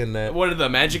keep saying that. What are the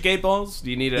Magic 8 Balls? Do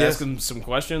you need to Yes. ask him some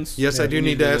questions? Yes, I do You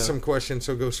need to know. ask some questions,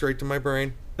 so go straight to my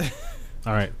brain.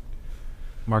 All right.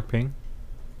 Mark Ping.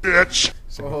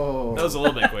 Oh, That was a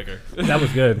little bit quicker. That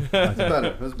was good. that's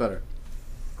better. That's better.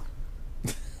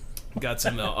 Got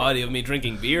some audio of me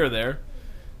drinking beer there.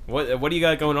 What do you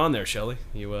got going on there, Shelly?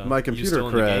 You My you computer still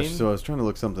in the crashed, game? so I was trying to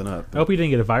look something up. I hope you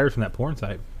didn't get a virus from that porn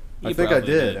site. I You think I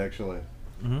probably did, actually.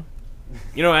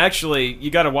 Actually,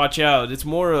 you got to watch out. It's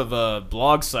more of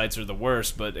blog sites are the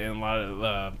worst, but and a lot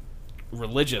of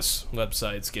religious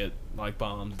websites get like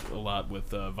bombed a lot with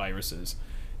viruses.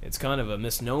 It's kind of a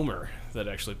misnomer that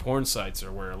actually porn sites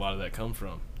are where a lot of that come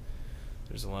from.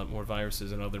 There's a lot more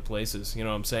viruses in other places. You know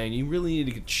what I'm saying? You really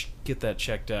need to get that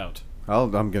checked out. I'm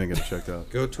gonna get it checked out.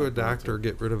 Go to a doctor,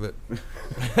 get rid of it.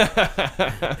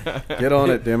 Get on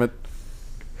it, damn it.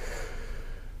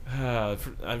 I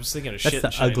was thinking of That's shit. the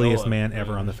and ugliest Shinola. man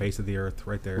ever on the face of the earth,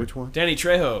 right there. Which one? Danny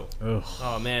Trejo. Ugh.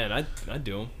 Oh man, I'd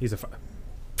do him. He's a.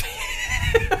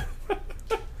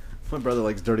 My brother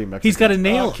likes dirty Mexican. He's got a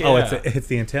nail. Okay, Oh, yeah. it's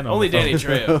the antenna. on Only the phone. Danny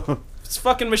Trejo. It's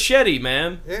fucking Machete,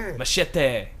 man. Yeah.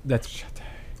 Machete. That's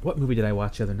what movie did I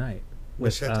watch the other night?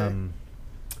 With Machete?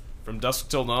 From Dusk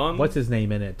Till Dawn. what's his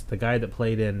name in it? The guy that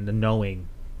played in The Knowing.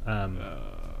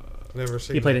 Never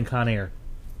seen He played in Con Air.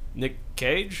 Nick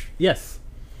Cage? Yes.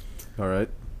 All right.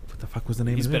 What the fuck was the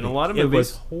name? He's of the been in a movie? lot of It movies.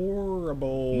 was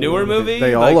horrible. Newer movie?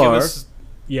 They all Like, it are. was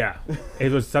Yeah,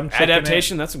 it was some chick in it.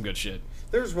 adaptation. That's some good shit.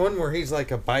 There's one where he's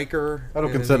like a biker. I don't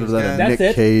and consider he's that got- a That's Nick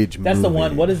it? Cage movie. That's the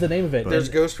one. What is the name of it? There's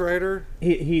Ghost Rider,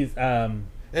 He's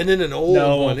and then an old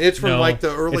no one. It's from no, like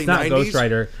the early it's not 90s. Ghost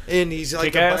Rider. And he's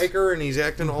like Kick-Ass? a biker, and he's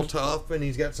acting all tough, and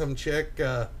he's got some chick.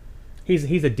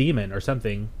 He's a demon or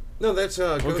something. No, that's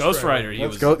Ghost Rider. He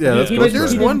Let's was. go. Yeah, that's He Ghost didn't-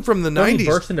 There's he Rider. one from the Don't he 90s.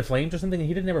 burst into flames or something?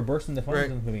 He didn't ever burst into flames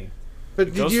Right. in the movie. But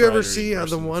did Ghost you ever Rider see burst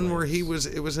the into one where flames.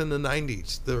 it was in the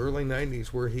 90s, the early 90s,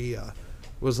 where he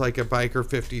was like a biker,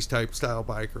 50s type style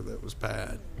biker that was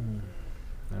bad.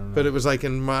 I don't know. But it was like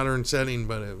in modern setting,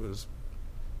 but it was,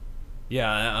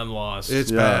 Yeah, I'm lost. it's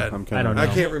Yeah, bad. I'm I kinda- don't know. I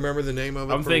can't remember the name of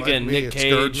it. I'm for the life thinking of me. Nick It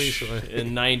scared me, Cage so I-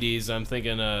 in '90s. I'm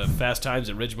thinking Fast Times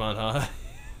at Ridgemont High.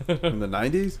 In the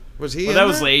 90s? Was he Well, in that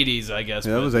was that? the '80s, I guess.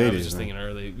 Yeah, that but was I 80s, was just man. thinking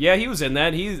early. Yeah, he was in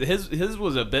that. His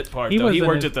was a bit part He though. was He in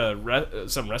worked it. at the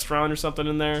some restaurant or something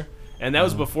in there, and that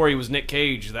was before he was Nick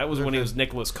Cage. That was when he was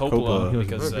Nicholas Coppola, Coppola. He was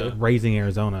because Raising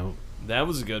Arizona. that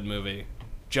was a good movie.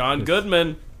 John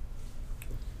Goodman.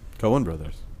 Coen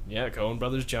Brothers. Yeah, Coen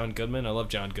Brothers. John Goodman. I love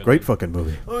John Goodman. Great fucking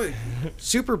movie. Oh,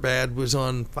 Superbad was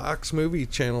on Fox Movie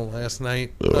Channel last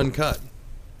night, uncut.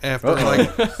 After like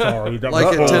Sorry, that Like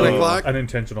was at 10 totally o'clock?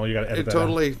 Unintentional. You got to edit it that out.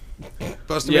 totally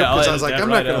busted me Yeah, up because I'll I was like, edit I'm that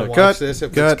not right going out. to watch Cut, this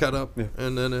if cut. it's cut up. Yeah.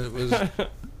 And then it was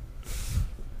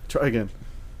Try again.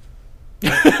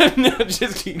 No,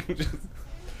 just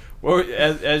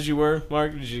as you were,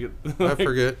 Mark. Did you? I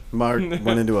forget. Mark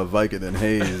went into a Vicodin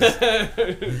haze.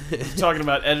 Talking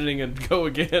about editing and go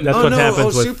again. That's Oh what no!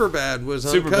 happens with- Superbad was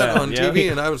Superbad, uncut on yeah.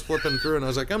 TV, and I was flipping through, and I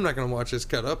was like, I'm not going to watch this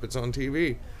cut up. It's on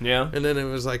TV. Yeah. And then it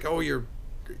was like, oh, your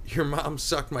mom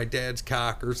sucked my dad's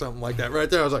cock or something like that. Right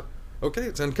there, I was like, okay,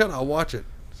 it's uncut. I'll watch it.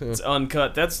 So, It's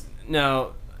uncut. That's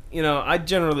now, I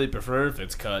generally prefer if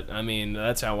it's cut. I mean,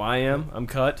 that's how I am. I'm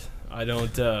cut. I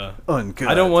don't. Uncut.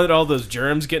 I don't want all those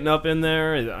germs getting up in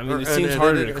there. I mean, Or it seems unedited,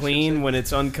 harder I to should clean say. when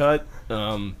it's uncut.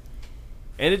 And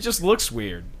it just looks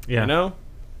weird. Yeah. You know.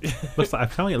 Looks like, I'm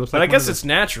telling you, it looks But like I guess one of it's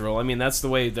natural. I mean, that's the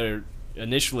way they're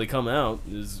initially come out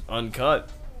is uncut.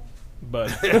 But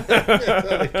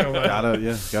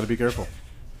Gotta be careful.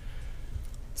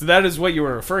 so that is what you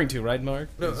were referring to, right, Mark?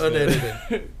 no,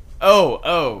 unedited.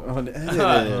 Oh. Unedited.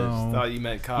 Oh. Thought you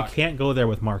meant the- cock. You can't go there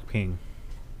with Mark Ping.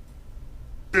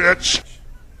 Look at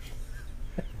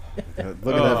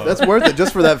that. That's worth it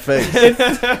just for that face.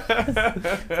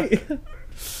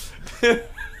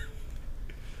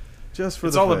 Just for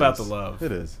It's the all face. about the love.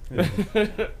 It is. It is.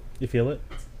 You feel it?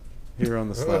 Here on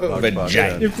the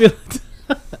Slapbox You podcast. feel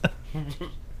it?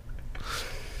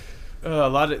 A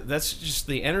lot of that's just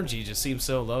the energy just seems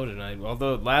so low tonight.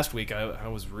 Although last week I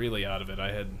was really out of it.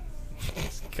 I had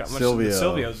got much. Silvio.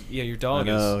 Silvio's, yeah, your I dog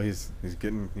know he's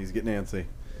getting antsy.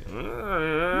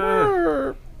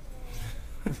 is.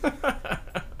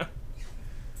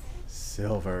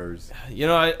 Silvers.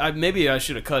 I maybe I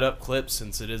should have cut up clips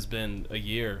since it has been a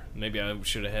year. Maybe I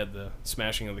should have had the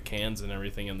smashing of the cans and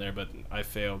everything in there, but I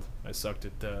failed. I sucked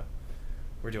at.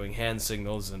 We're doing hand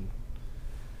signals and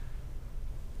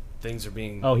things are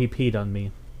being. Oh, he peed on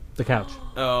me. The couch.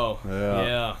 Oh, Yeah.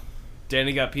 yeah.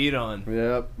 Danny got peed on.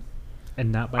 Yep.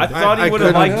 And not by I the- thought he I would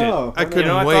have couldn't- liked it. know. I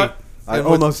couldn't I wait. thought- I And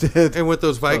with- almost did. And with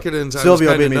those Vicodins, I Silvio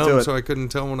was beat kind me of to numb, it. so I couldn't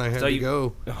tell when I had So to you-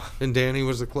 go. And Danny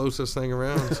was the closest thing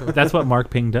around, so That's what Mark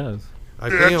Ping does. I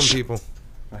pay him people.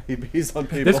 He beats on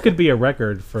people. This could be a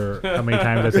record for how many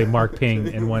times I say Mark Ping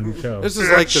in one show. This is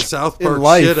like the South In Park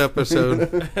life. shit episode.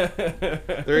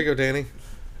 There you go, Danny.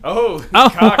 Oh, Oh,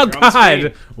 cock on God!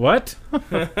 screen. What?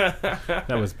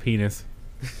 That was penis.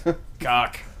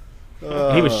 Cock. He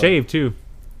was shaved too.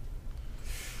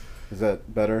 Is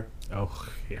that better? Oh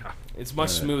yeah. It's much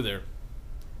smoother.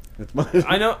 It's my,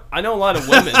 I know a lot of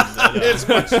women.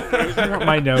 That, I want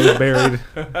my nose buried.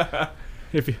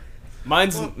 If you,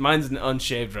 mine's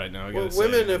unshaved right now. I Well, gotta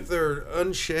women, say. if they're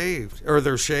unshaved or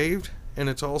they're shaved and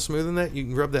it's all smooth in that, you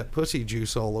can rub that pussy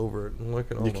juice all over it and lick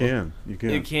it all you up. can. You can.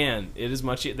 You can. It is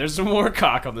much. There's some more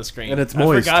cock on the screen, And it's I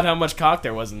moist. forgot how much cock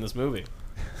there was in this movie.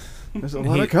 There's a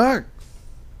lot of cock.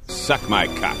 Suck my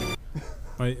cock.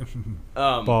 my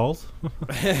Balls. balls.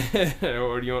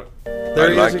 Or do you want?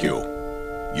 There he is again. you.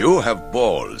 You have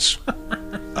balls.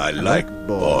 I like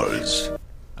balls.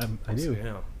 I do.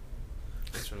 Yeah.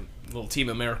 That's from little Team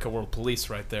America World Police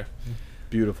right there.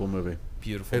 Beautiful movie.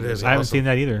 Beautiful. It movie. is. I haven't Awesome. seen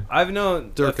that either. I've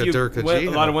known Durka, a, few, Durka, a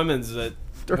Gina. lot of women's that.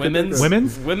 Durka, Women's?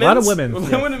 Women's? Women's? A lot of women's,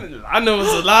 yeah. Women- I know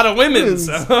there's a lot of women's.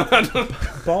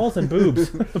 Balls and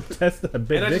boobs. That's a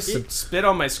big And I dick. just spit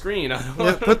on my screen. I don't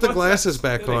Yeah, put the glasses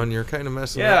back on. You're kind of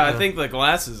messing Yeah, up I now. think the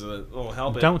glasses will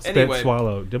help it. Don't spit, anyway,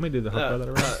 swallow. Didn't we do the whole that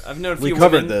already? I've known a We few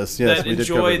covered women this, yes, that we did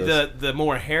enjoy cover the, this. the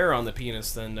more hair on the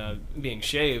penis than being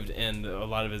shaved, and a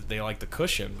lot of it they like the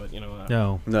cushion. But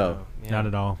No, No. yeah. not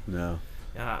at all. No.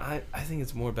 I think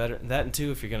it's more better that, and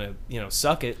two, if you're gonna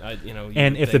suck it,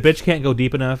 And if the bitch can't go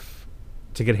deep enough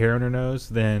to get hair on her nose,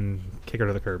 then kick her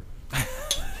to the curb.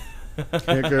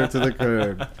 Kick her to the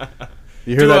curb.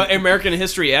 You hear do that? an American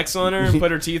History X on her and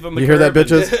put her teeth on the You curb. hear that,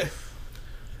 bitches?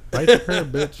 Right the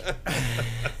curb, bitch.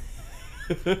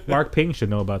 Mark Ping should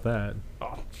know about that.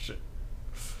 Oh shit.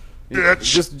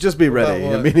 Just be ready.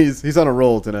 About I what? mean, he's on a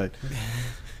roll tonight.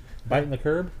 Biting the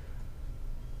curb?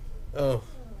 Oh,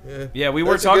 yeah. Yeah, we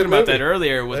were That's a talking good about movie. that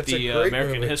earlier with That's a the great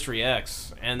American movie. History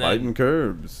X, and then Biting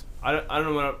curbs. I don't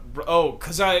know what.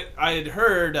 Because I had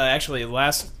heard actually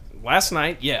last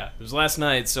night. Yeah, it was last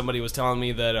night. Somebody was telling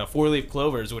me that 4-leaf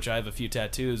clovers, which I have a few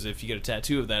tattoos. If you get a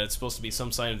tattoo of that, it's supposed to be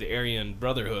some sign of the Aryan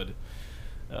Brotherhood.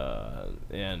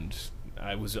 And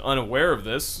I was unaware of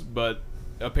this, but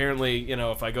apparently,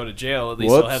 if I go to jail, at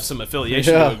least I'll Whoops. have some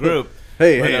affiliation Yeah. to a group.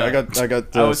 Hey, But, I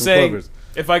got I was some saying, clovers.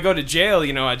 if I go to jail,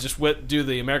 I just do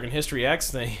the American History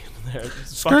X thing. They're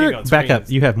just fucking Skirt. on Back up.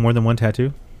 screens. You have more than one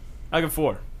tattoo? I got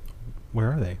 4.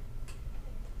 Where are they?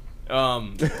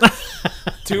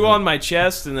 2 on my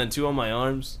chest and then 2 on my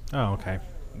arms. Oh, okay.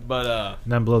 But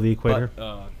None below the equator?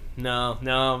 no.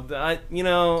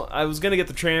 I was gonna get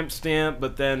the tramp stamp,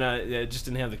 but then I just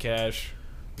didn't have the cash.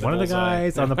 One of the bullseye.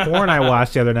 guys on the porn I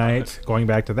watched the other night, going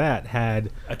back to that,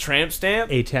 had A tramp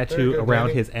stamp? a tattoo Very good, around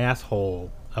Danny. his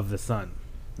asshole of the sun.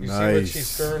 You see what she's Nice.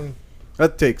 stirring?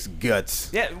 That takes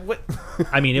guts. Yeah. What?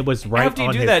 I mean, it was right How do you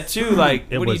on do his... that too? Like,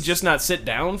 It would you was- just not sit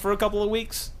down for a couple of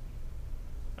weeks?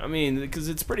 I mean, because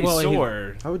it's pretty Well, he-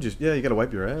 sore. How would you? Yeah, you gotta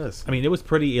wipe your ass. I mean, it was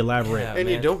pretty elaborate. Yeah. And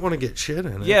you man. don't want to get shit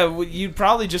in it. Yeah, you'd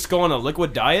probably just go on a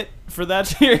liquid diet for that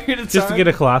period of time. Just to get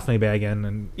a colostomy bag in.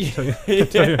 And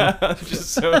yeah,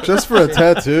 just so. Just for a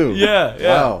tattoo. Yeah.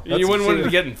 Wow. You wouldn't want it to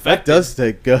get That infected. does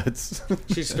take guts.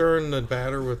 She's stirring the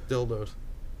batter with dildos.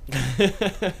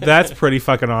 That's pretty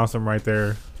fucking awesome right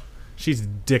there. She's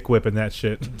dick whipping that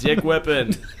shit. Dick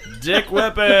whipping. Dick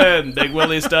whipping. Big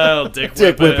Willie style. Dick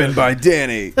Dick whipping. whipping by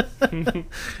Danny. And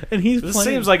he's This playing...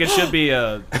 seems like it should be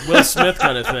a Will Smith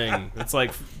kind of thing. It's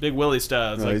like Big Willie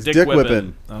style. It's No, like he's Dick, dick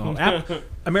whipping. whipping. Oh,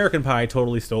 American Pie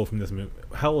totally stole from this movie.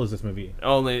 How old is this movie?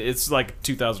 Only it's like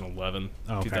 2011,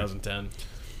 Oh, okay. 2010.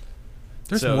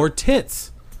 There's So- more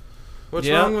tits. What's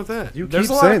Yeah. wrong with that? You There's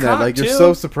keep a lot saying of that cock, like you're too.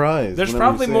 so surprised. There's whenever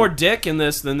you probably say more it. dick in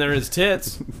this than there is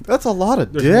tits. That's a lot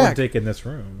of There's dick. more dick in this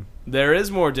room. There is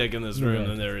more dick in this room Yeah.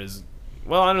 than there is.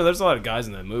 Well, I don't know. There's a lot of guys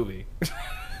in that movie.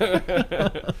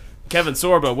 Kevin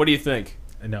Sorbo, what do you think?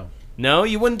 No. No,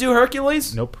 you wouldn't do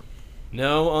Hercules? Nope.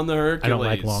 No, on the Hercules. I don't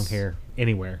like long hair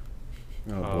anywhere.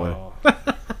 Oh boy. Oh.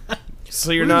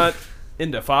 So you're not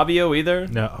into Fabio either?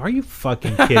 No. Are you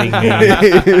fucking kidding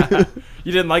me?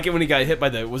 You didn't like it when he got hit by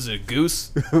the was it a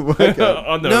goose What kind-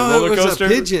 on the No, roller it was coaster? a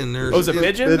pigeon. Or Oh, it was a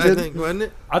pigeon? I think, wasn't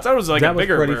it? I thought it was like that a was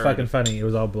bigger pretty bird. fucking funny. It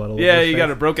was all blood all over Yeah, his you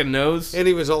got a face. broken nose. And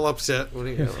he was all upset when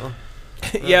he. Yeah, That's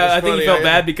I think he funny, felt I-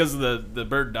 bad because of the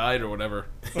bird died or whatever.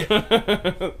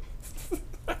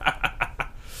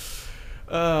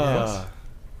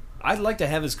 I'd like to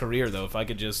have his career though, if I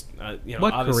could just,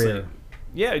 What obviously, career?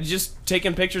 Yeah, just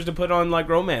taking pictures to put on like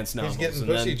romance novels. He's getting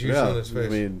and pussy then, juice yeah, on his face. I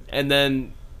mean, and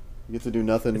then you get to do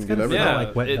nothing and It's get gonna everything. smell yeah,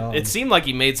 like wet dog. it seemed like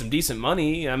he made some decent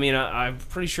money. I mean, I'm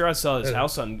pretty sure I saw his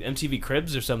house on MTV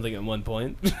Cribs or something at one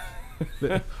point.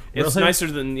 It's Really? nicer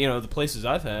than the places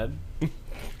I've had.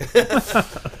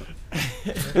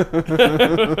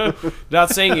 Not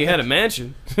saying he had a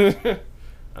mansion.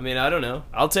 I mean, I don't know.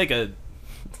 I'll take a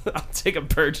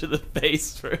bird to the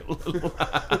face for a little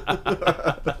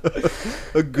while.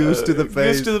 A goose to the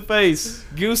face. Goose to the face.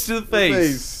 Goose to the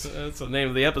face. face. That's the name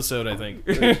of the episode, I think.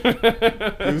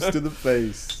 Goose to the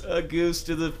face. A goose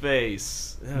to the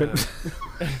face.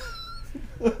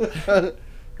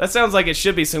 That sounds like it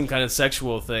should be some kind of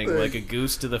sexual thing, like a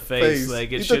goose to the face.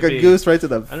 Like it you should took a be. goose right to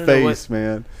the I don't know face,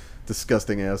 man.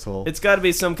 Disgusting asshole. It's got to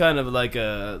be some kind of like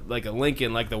a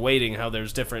Lincoln, like the Waiting. How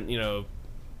there's different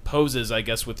poses, I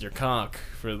guess, with your cock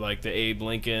for like the Abe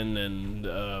Lincoln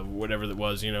and whatever that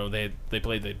was. They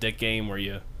played the dick game where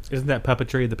you Isn't that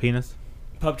puppetry of the penis?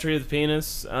 puppetry of the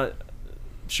penis.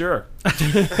 Sure.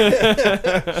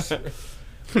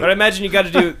 But I imagine you got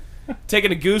to do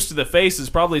taking a goose to the face is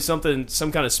probably some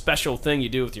kind of special thing you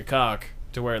do with your cock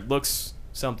to where it looks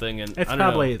something. And It's I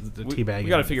don't probably know. the We teabagging.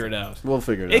 got to figure it out. We'll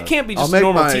figure it out. It can't be I'll just make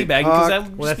normal my teabagging because cock- that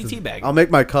would Well, just be teabagging. I'll make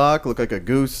my cock look like a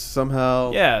goose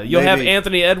somehow. Yeah, you'll have Maybe-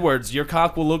 Anthony Edwards. Your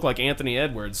cock will look like Anthony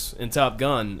Edwards in Top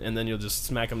Gun, and then you'll just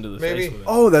smack him to the Maybe. face with it.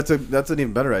 Oh, that's an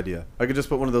even better idea. I could just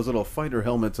put one of those little fighter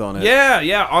helmets on it.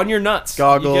 Yeah, on your nuts.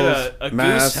 Goggles, You get a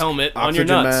mask, goose helmet on oxygen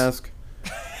your nuts. mask.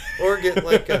 Or get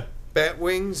like a bat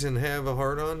wings and have a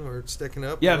heart on where it's sticking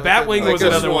up? Yeah, bat wing like was a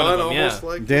another one of swan, them, yeah. almost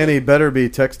like Danny better be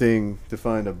texting to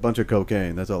find a bunch of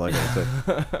cocaine. That's all I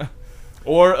gotta say.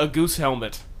 Or a goose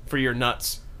helmet for your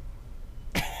nuts.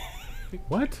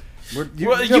 What? You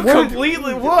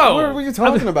completely... Whoa! What are you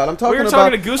talking about? I'm talking were about.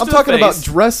 talking to Goose I'm to the talking about face.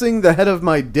 dressing the head of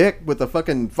my dick with a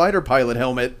fucking fighter pilot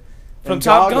helmet From and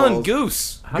Top Gun, goggles.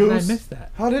 Goose. How did I Goose. miss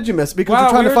that? How did you miss? Because Wow, you're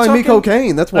trying we to were find me talking-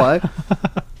 cocaine. That's why.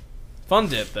 Fun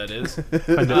dip, that is.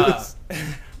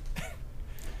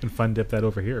 And fun dip that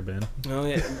over here, Ben. Oh,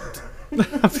 yeah.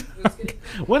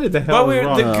 What did the hell But was we're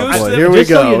wrong? the Oh, goose. boy, that- here we Just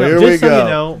so go. you know, Here just we so go. you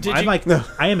know, Did I'm you- like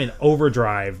I am in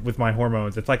overdrive with my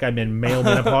hormones. It's like I'm in male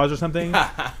menopause or something.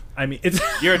 I mean, it's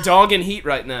You're a dog in heat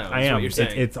right now. That's I am. what you're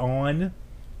saying. It's on.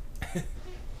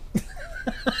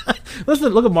 Listen,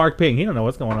 look at Mark Ping. He don't know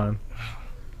what's going on.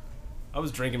 I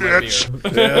was drinking my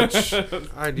beer.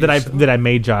 I do That I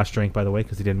made Josh drink, by the way,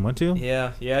 because he didn't want to.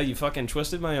 Yeah, you fucking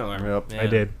twisted my arm. Yep. Yeah. I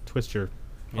did. Twist your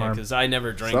Yeah, arm. because I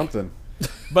never drink. Something.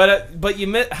 But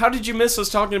you how did you miss us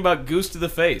talking about goose to the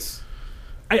face?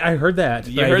 I heard that.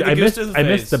 You but heard the I goose missed, to the I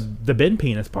missed face. the Ben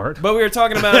penis part. But we were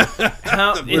talking about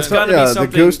how it's got to Yeah, be the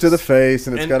something. goose to the face,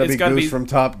 and it's and got to it's be gotta Goose be- from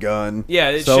Top Gun. Yeah,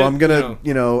 it so should, I'm gonna,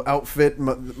 outfit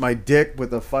my dick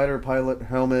with a fighter pilot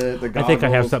helmet. The I goggles. think I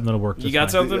have something that'll work. You just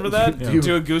got fine. something for that? Yeah.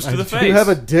 To a goose to the Do face. you have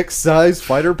a dick-sized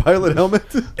fighter pilot helmet?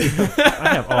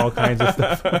 I have all kinds of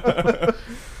stuff.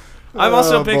 I'm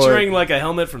also Oh, boy. picturing like a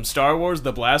helmet from Star Wars,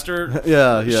 the blaster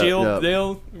yeah, shield yeah.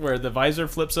 deal, where the visor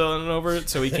flips on and over it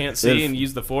so he can't see and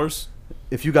use the force.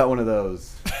 If you got one of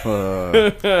those,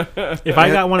 If I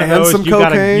got one of and those, some you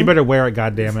cocaine? better wear it.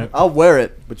 Goddamn it! I'll wear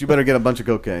it. But you better get a bunch of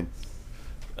cocaine.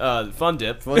 Fun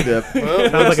dip. Fun dip. Well,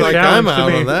 Sounds looks like a like I'm challenge to out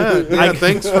me. of that. Yeah, I-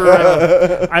 thanks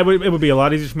for... It would be a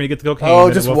lot easier for me to get the cocaine. Oh,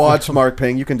 than it just will- watch Mark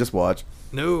Ping. You can just watch.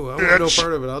 no, I want no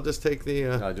part of it. I'll just take the...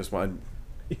 I just want.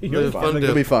 You're the fine. fun It'll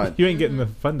dip. be fine. You ain't getting the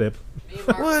fun dip.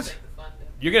 What?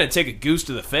 You're gonna take a goose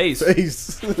to the face.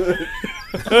 Face.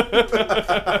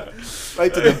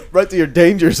 right to your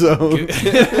danger zone.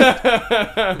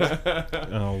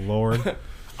 Oh Lord!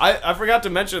 I forgot to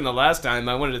mention the last time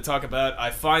I wanted to talk about.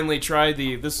 I finally tried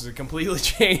this is a completely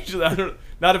changed.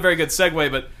 Not a very good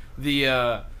segue, but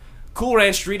the Cool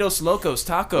Ranch Doritos Locos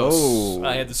Tacos. Oh.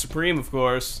 I had the Supreme, of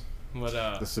course.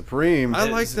 But The Supreme. I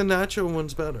like the nacho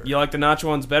ones better. you like the nacho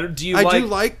ones better? Do you I do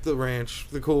like the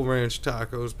Cool Ranch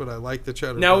tacos, but I like the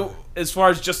cheddar. now? better. As far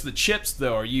as just the chips,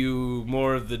 though, are you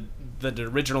more of the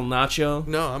original nacho?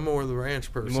 No, I'm more the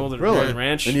ranch person. More the Really?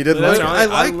 ranch? And you didn't That's like it? all I right.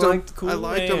 liked them. liked Cool I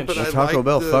liked them, Ranch. but I Taco like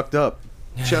Bell the fucked up.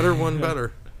 cheddar one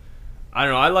better. I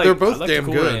don't know. I like. They're both I like damn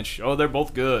the Cool good. Ranch. Oh, they're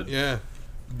both good. Yeah.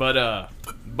 But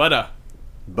Butter.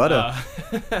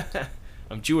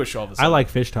 I'm Jewish all of a I sudden. like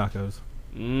fish tacos.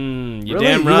 You're Really?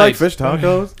 damn You right. like fish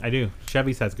tacos? I do.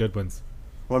 Chevy's has good ones.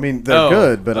 Well, I mean, they're Oh.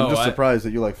 good, but I'm Oh, just I- surprised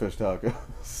that you like fish tacos.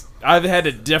 I've had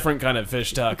a different kind of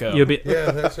fish taco. You'll be.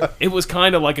 Yeah, that's right. It was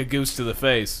kind of like a goose to the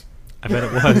face. I bet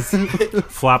it was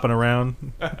flopping around.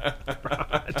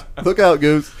 Look out,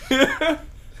 Goose.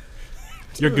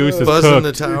 Your goose is Buzzing cooked.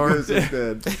 the tower. Goose is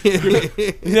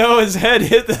dead. No, his head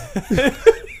hit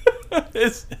the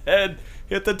his head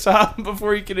hit the top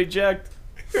before he could eject.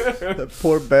 That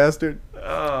poor bastard.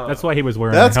 That's why he was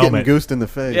wearing That's a getting helmet. goosed in the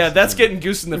face. Yeah, that's getting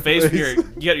goose in the face when you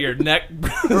get your neck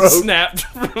snapped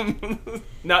from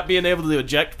not being able to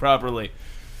eject properly.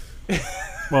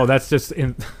 Well, that's just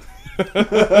in.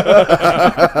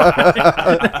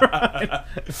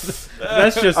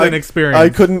 That's just an experience. I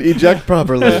couldn't eject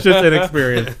properly. That's just an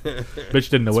experience. Bitch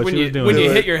didn't know what when she you was doing. when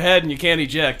you hit your head and you can't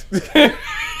eject.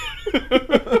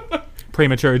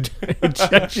 Premature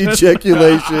ejection.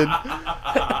 Ejaculation.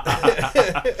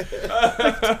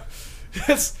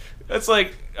 That's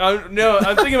like no.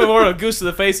 I'm thinking of more of a goose to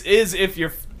the face is if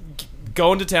you're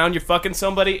going to town, you're fucking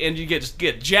somebody, and you just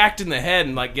get jacked in the head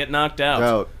and like get knocked out.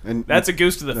 Out. And That's a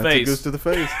goose to the that's face. a goose to the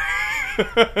face.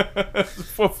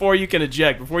 Before you can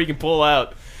eject, before you can pull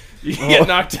out, you get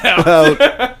knocked out.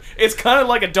 Out. It's kind of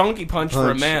like a donkey punch for a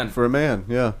Punch man. For a man,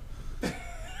 yeah.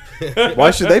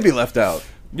 Why should they be left out?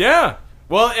 Yeah.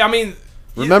 Well, I mean,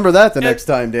 Remember that the next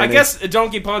time, Danny. I guess a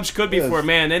donkey punch could be Yes. for a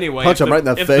man anyway. Punch if him right in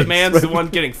the if face. the man's the one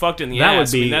getting fucked in the That would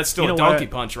ass, I mean, be- that's still you a know donkey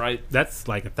what? punch, right? That's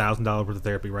like $1,000 worth of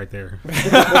therapy right there.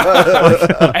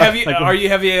 Have you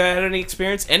had any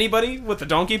experience? Anybody with a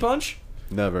donkey punch?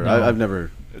 Never. No. I've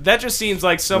never. That just seems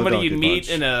like somebody donkey you'd meet punch.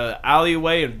 in a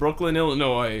alleyway in Brooklyn,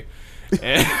 Illinois.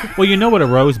 And Well, you know what a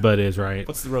rosebud is, right?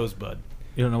 what's the rosebud?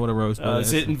 You don't know what a rosebud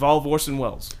Does it involve Orson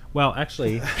Welles? Well,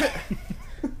 actually,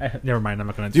 Never mind. I'm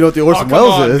not going Do you know what the Orson come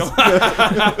Welles on, is?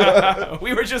 come on.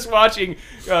 We were just watching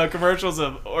commercials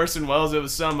of Orson Welles. It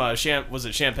was some was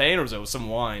it champagne or was it some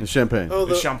wine? It's champagne. Oh,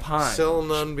 The champagne. Sell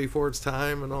none before it's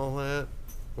time and all that,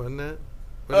 wasn't it?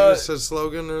 What his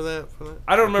slogan or that? For that?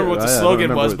 I don't remember what the I don't slogan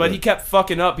remember was, what but the- he kept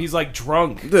fucking up. He's like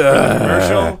drunk.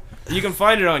 Commercial. You can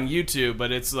find it on YouTube,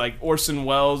 but it's like Orson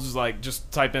Welles. Like just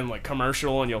type in like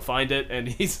commercial and you'll find it. And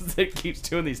he keeps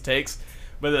doing these takes.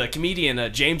 But the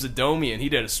comedian James Adomian, he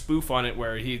did a spoof on it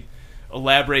where he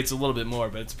elaborates a little bit more.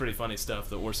 But it's pretty funny stuff.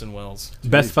 The Orson Welles.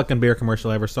 Best fucking beer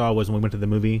commercial I ever saw was when we went to the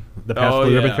movie. The Pabst Oh,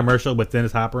 Blue Ribbon yeah. commercial with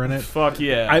Dennis Hopper in it. Fuck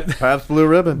yeah. I, Pabst Blue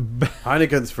Ribbon.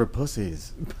 Heineken's for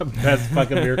pussies. best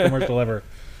fucking beer commercial ever.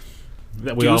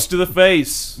 That we all, Goose to the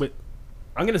face. Wait.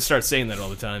 I'm gonna start saying that all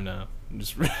the time now. I'm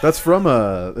just That's from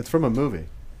a. It's from a movie.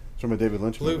 It's from a David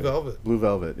Lynch Blue movie. Velvet. Blue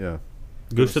Velvet. Yeah.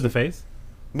 Goose to the face.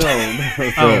 No,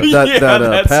 Yeah, that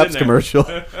that's in Pabst there. commercial.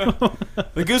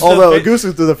 the goose. Although to a the goose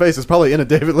to the face is probably in a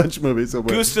David Lynch movie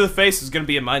somewhere. Goose to the face is gonna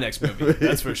be in my next movie.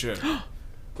 That's for sure.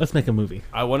 Let's make a movie.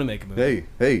 I want to make a movie.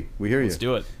 Hey, we hear you. Let's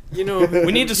do it. You know,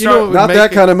 We need to you start- know what would Not make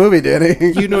that it- kind of movie, Danny.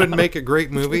 You know, it'd make a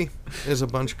great movie is a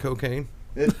bunch of cocaine.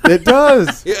 It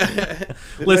does. Yeah.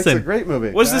 It Listen. makes a great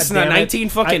movie. What's this in the God damn it. 19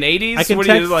 fucking 80s? I can what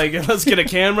do you text- like? Let's get a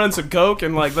camera and some coke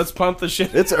and like let's pump the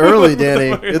shit. It's early,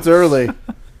 Danny. It's early.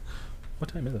 What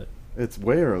time is it? It's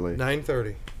way early.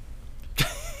 9:30.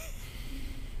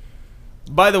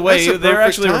 By the way, That's a they're perfect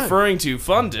actually time. referring to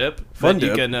Fun Dip. Fun that you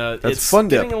Dip? can, That's it's Fun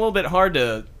Dip. getting a little bit hard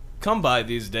to come by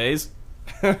these days.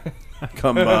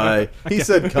 Come by. He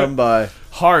said come by.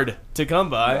 Hard to come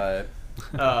by.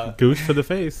 Goose to the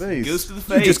face. Face. Goose to the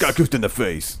face. goosed in the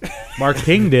face. Mark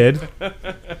Ping did. All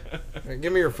right,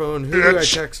 give me your phone. Who do I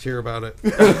text here about it?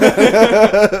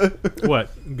 What?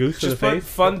 Goose to the Just put face?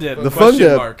 Fun Dip. The question Fun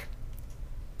Dip. mark.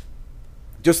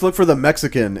 Just look for the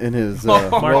Mexican in his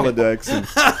Rolodex.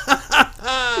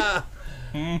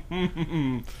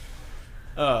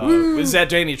 And Is that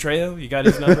Danny Trejo? You got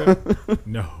his number?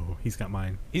 No, he's got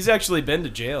mine. He's actually been to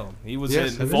jail. He was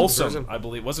Yes, he in was in Folsom, prison. I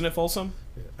believe. Wasn't it Folsom?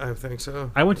 I think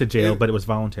so. I went to jail, but it was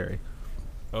voluntary.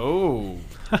 Oh.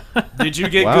 Did you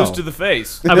get Wow. goose to the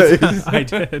face? I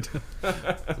did.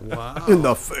 Wow. in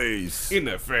the face. In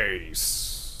the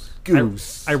face.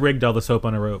 Goose. I rigged all the soap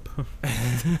on a rope.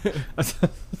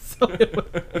 So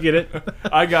you get it?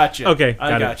 I got you. Okay,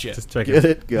 I got it. you. Just check Get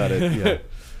it. it? Got it.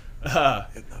 Yeah.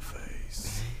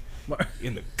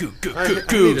 In the goose. I need a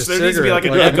Goose. There needs to be like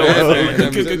an cigarette, echo like, in there. every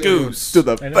Like time a I'm goose. To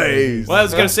the I know. face. Well, I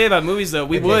was gonna say about movies though.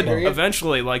 We I can't would hear you.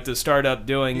 eventually like to start up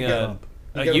doing a You got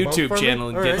a bump YouTube for me? channel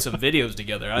and All get right. some videos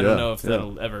together. I Yeah, don't know if yeah.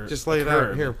 that'll ever Just lay it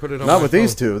occur. out here. Put it on. Not my with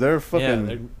these phone. two. They're Yeah,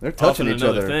 fucking. they're off touching in each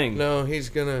another other. thing. No, he's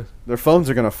gonna. Their phones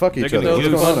are gonna fuck each They're other. gonna What's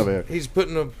do going on fun- over here? He's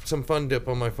putting some fun dip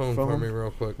on my phone for Phone? me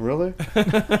real quick. Really?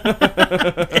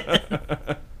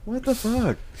 What the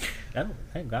fuck?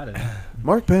 I got it.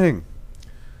 Mark Ping.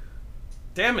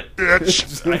 Damn it!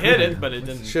 I hit it, but it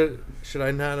didn't. Should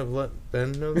I not have let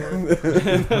Ben know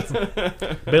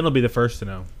that? Ben will be the first to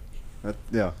know.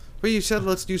 Yeah. But you said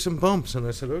let's do some bumps, and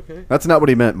I said okay. That's not what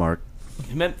he meant, Mark.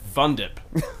 It meant Fun Dip.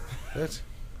 That's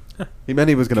He meant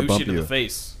he was gonna Goose bump you to you. the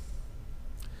face.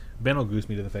 Ben will goose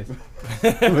me to the face.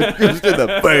 Goose to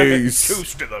the face.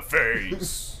 Goose to the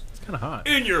face. It's kind of hot.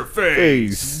 In your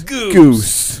face. Face.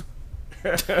 Goose.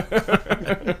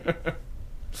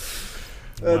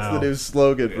 That's Wow. the new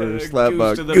slogan for Slapbox.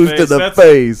 Goose to the Goose face. to the That's-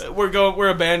 face. We're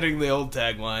abandoning the old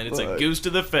tagline. It's a What? goose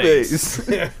to the face.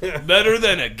 Face. Better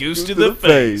than a goose to the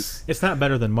face. It's not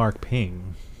better than Mark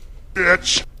Ping.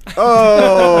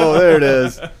 Oh, there it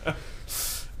is.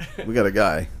 We got a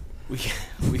guy. We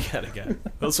got a guy.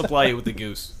 He'll supply you with the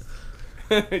goose.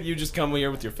 You just come here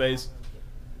with your face.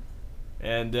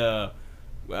 And we're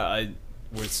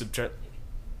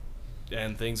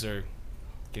and things are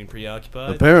getting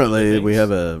preoccupied. Apparently, we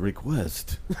have a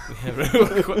request.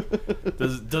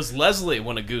 Does Leslie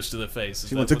want a goose to the face? Is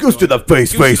She that wants a what's goose to going the on?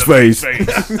 face, Goose face, to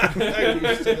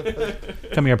the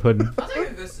face. Come here, Puddin'. I'll take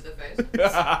a goose to the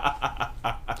face.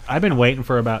 I've been waiting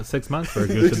for about 6 months for a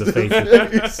goose to the face.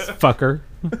 Fucker.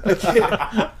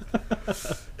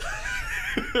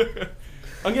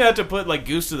 I'm gonna have to put like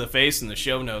goose to the face in the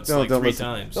show notes like Don't 3 listen.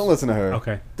 times. Don't listen to her.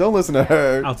 Okay. Don't listen to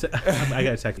her. I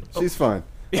gotta check it. She's fine.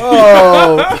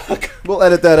 Oh, fuck. We'll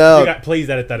edit that out Please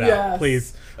edit that out.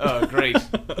 Please. Oh, great.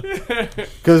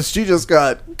 because she just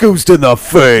got goosed in the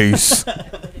face.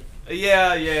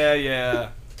 Yeah.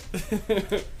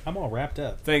 I'm all wrapped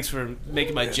up. Thanks for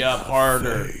making my job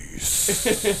harder.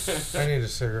 I need a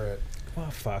cigarette. Oh,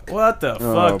 fuck. What the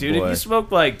Oh, fuck, dude? Have boy. you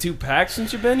smoked like 2 packs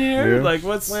since you've been here? Yeah. Like,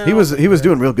 what's... He was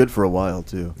doing real good for a while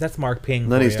too. That's Mark Ping.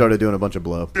 And then for he ya. started doing a bunch of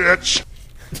blow.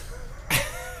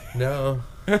 No,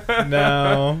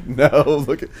 No. No,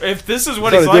 look at If this is what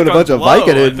Started he's like doing a on bunch of Blow, I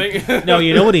Vicodin. think. No,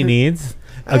 you know what he needs?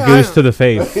 A Yeah, goose I- to the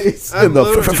face. face I'm in the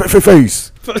literally-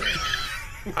 face.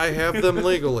 I have them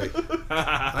legally.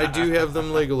 I do have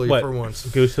them legally What? for once.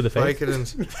 Goose to the face?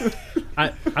 Vicodins.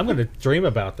 I'm going to dream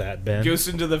about that, Ben. Goose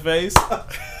into the face.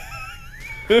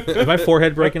 Is my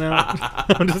forehead breaking out?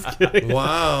 I'm just kidding.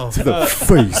 Wow. The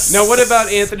face. Now, what about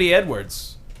Anthony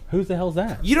Edwards? Who the hell's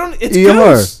that? You don't. It's ER.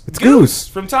 Goose. It's Goose.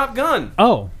 from Top Gun.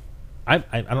 Oh. I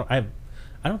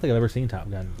don't think I've ever seen Top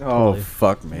Gun. Oh, totally.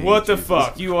 fuck me. What the Jesus.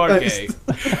 fuck? You are gay.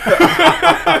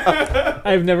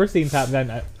 I've never seen Top Gun.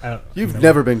 I don't, You've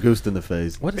never been goosed in the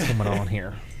face. What is going on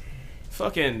here?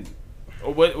 Fucking.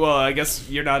 What? Well, I guess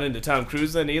you're not into Tom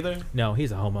Cruise then either. No,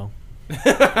 he's a homo. He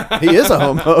is a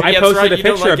homo. I Yeah, that's posted right, a you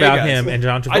don't picture like gay about guys. him and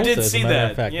John Travolta. I did as a see matter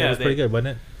that. Of fact. Yeah, That was pretty good,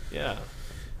 wasn't it? Yeah.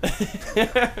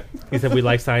 He said we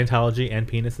like Scientology and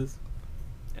penises.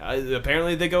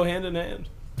 Apparently, they go hand in hand.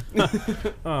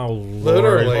 Oh, Lord.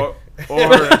 Literally.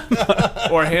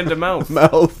 Or hand to mouth.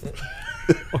 Mouth.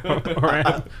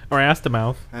 or ass to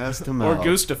mouth. Ass to Or mouth.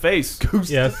 goose to face.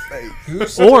 Yes.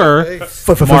 Goose Or- to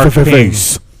face. Mark King.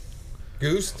 face.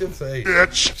 Goose to face.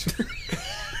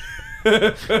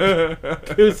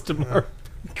 Goose to Mark.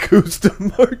 Goose to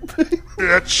Mark Pig.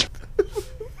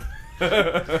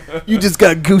 You just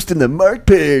got goosed in the Mark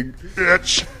Pig.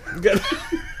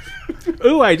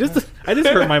 Ooh, I just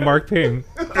hurt my Mark Ping.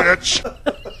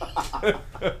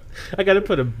 I gotta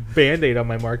put a band-aid on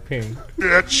my Mark Ping.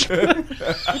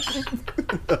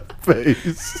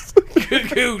 Face.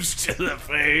 Goose to the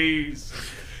face.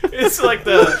 It's like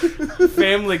the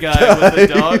Family Guy with the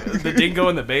dog, the dingo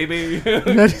and the baby.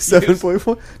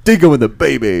 97.4. Dingo and the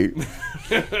baby.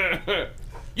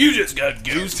 You just got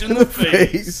goosed in the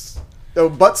face. Oh,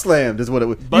 butt slammed is what it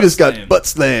was. You Butt just got slammed. butt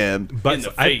slammed. But In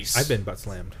the face. I've been butt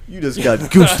slammed. You just got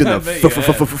goosed in I the bet you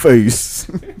have. face.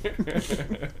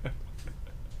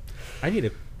 I need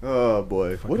a. Oh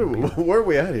boy, where are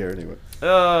we at here anyway?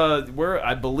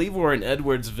 I believe we're in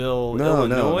Edwardsville, No,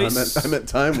 Illinois. I meant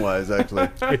time wise actually.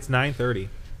 It's 9:30.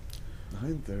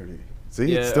 9:30. See,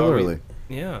 Yeah, it's still are we- early.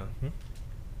 Yeah.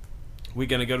 We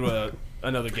gonna go to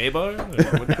another gay bar? Or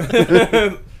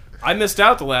what? I missed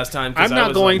out the last time. 'cause I'm I not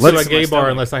was, going like, to a sick to my gay bar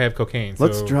stomach. unless I have cocaine.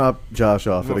 Let's so- drop Josh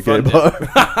off at We'll a gay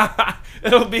find bar.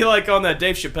 It'll be like on that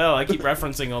Dave Chappelle. I keep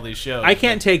referencing all these shows. I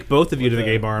can't take both of you to the With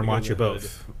gay the- bar and with watch the you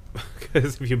both.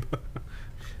 Because if you,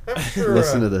 I'm sure,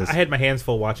 Listen to this. I had my hands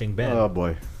full watching Ben. Oh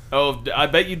boy, Oh, I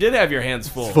bet you did have your hands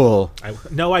full. full.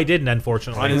 No, I didn't.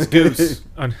 Unfortunately, On his goose.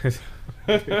 On his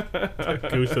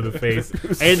goose to the face.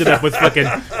 I ended up with fucking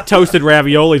toasted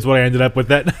raviolis. What I ended up with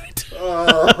that night.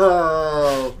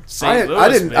 Oh, St. Louis, I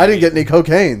didn't baby. get any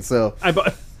cocaine, so I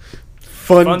bought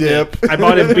fun dip. I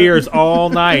bought him beers all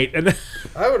night, and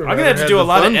I would I'm gonna have to do a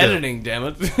lot of editing.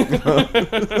 editing. Damn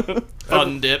it.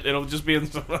 Fun dip. It'll just be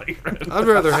in some like. I'd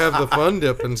rather have the fun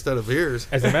dip instead of beers.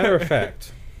 as a matter of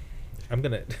fact, I'm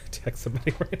gonna text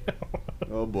somebody right now.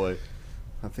 Oh boy,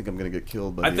 I think I'm gonna get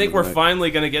killed. By I the think end we're of the night.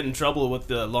 finally gonna get in trouble with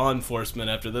the law enforcement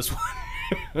after this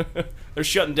one. They're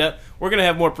shutting down. We're gonna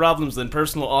have more problems than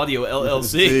Personal Audio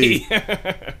LLC.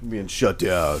 being shut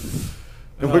down,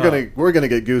 and we're gonna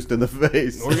get goosed in the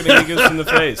face. We're gonna get goose in the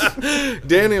face.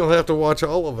 Danny will have to watch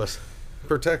all of us,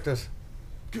 protect us.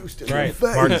 Goosed in Right, the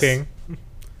face. Mark King.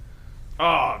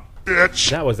 Oh,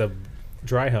 That was a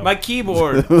dry hump. my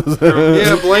keyboard.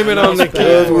 Yeah, blame it on the That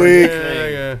was keyboard. weak. Yeah,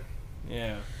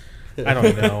 yeah. Yeah. I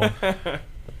don't know.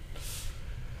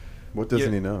 What doesn't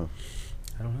Yeah. he know?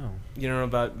 I don't know. You know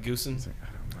about goosing?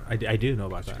 I do know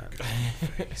about that.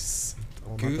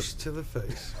 Goose to the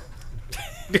face.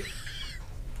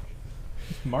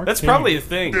 Mark That's King. probably a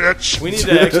thing. We need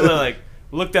to actually like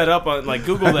look that up on like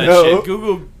Google that No. shit.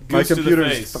 Google My goose to the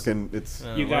computer's face. fucking. It's.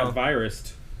 Oh, You got well,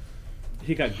 virused.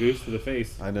 He got goose to the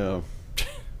face. I know.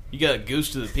 you got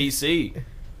goose to the PC.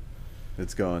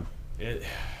 It's gone. It,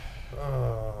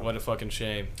 what a fucking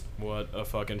shame. What a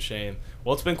fucking shame.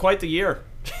 Well, it's been quite the year.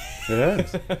 It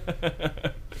has.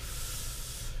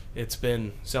 It's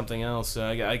been something else.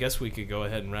 I guess we could go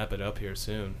ahead and wrap it up here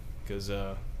soon because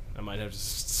I might have to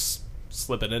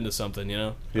slip it into something, you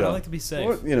know? Yeah. I like to be safe.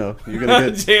 Well, you know, you're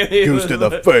gonna get Danny goosed in the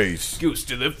was- face. Goose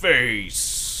to the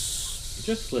face.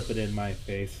 Just slip it in my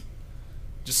face.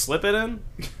 Just slip it in?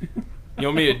 You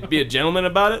want me to be a gentleman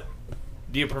about it?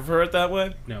 Do you prefer it that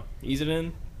way? No. Ease it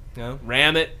in? No?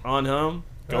 Ram it on home?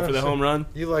 Go for the home run?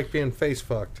 You like being face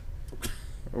fucked.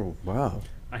 Oh wow.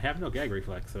 I have no gag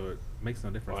reflex, so it makes no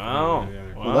difference. Wow. One way or the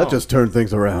other. Wow. Well, that just turned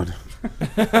things around.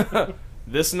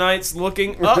 This night's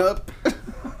looking up.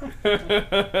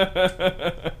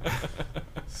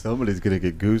 Somebody's gonna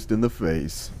get goosed in the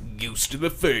face. Goose to the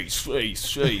face, face,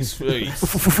 face.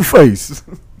 Face.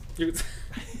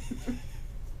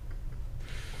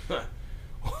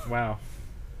 Wow.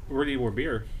 We're gonna need more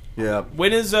beer. Yeah.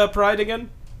 When is Pride again?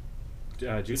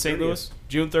 June St. 30th. Louis?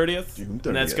 June 30th? June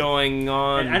And that's 30th. going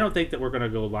on... And I don't think that we're gonna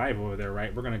go live over there,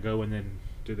 right? We're gonna go and then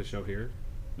do the show here.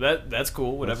 That's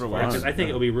cool, whatever That's works. fine. Because I think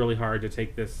it'll be really hard to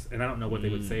take this, and I don't know what they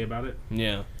would say about it.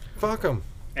 Yeah. Fuck them.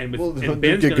 And, Well, and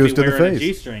Ben's get gonna be Goose to the wearing a face.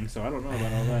 G-string, so I don't know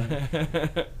about all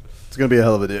that. It's gonna be a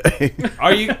hell of a day.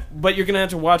 Are you... But you're going to have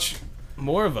to watch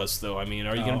more of us, though. I mean,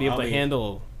 are you going to be able I'll to be-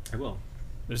 handle... I will.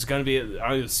 There's going to be...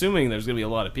 I'm assuming there's going to be a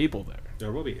lot of people there.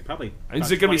 There will be probably Is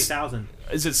about it gonna be 20,000.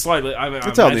 Is it slightly... I mean,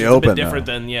 It's out in the a bit open different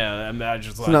now. than... Yeah, I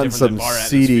imagine it's a It's lot not in different some than bar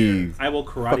seedy, atmosphere. I will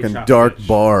karate fucking chop dark bitch.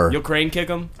 bar. You'll crane kick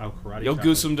him? I'll karate. You'll chop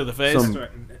goose it. him to the face? Some-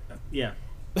 Yeah.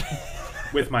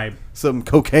 With my Some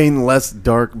cocaine-less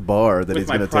dark bar that with he's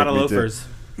my gonna take Prada me loafers.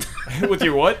 With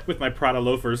your what? With my Prada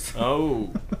loafers.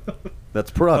 Oh, to.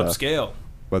 That's Prada, upscale.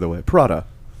 by the way. Prada.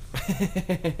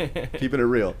 Keeping it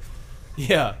real.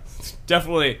 Yeah,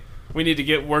 definitely. We need to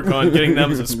get work on getting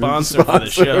them as a sponsor for the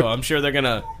Sponsor. show. I'm sure they're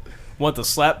gonna want the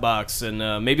slap box, and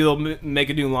maybe they'll make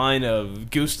a new line of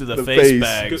goose to the The face face.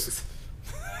 bags.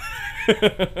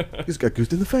 He's got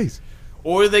goosed in the face.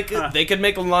 Or they could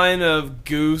make a line of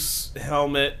goose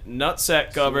helmet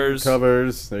nutsack covers.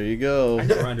 Covers. There you go. I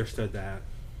never understood that.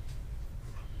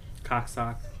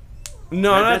 Cocksock.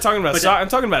 No, I'm not That's- talking about but sock. I'm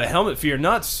talking about a helmet for your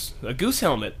nuts, a goose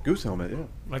helmet, Goose helmet. Yeah.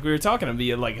 like we were talking. It'd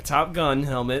be like a Top Gun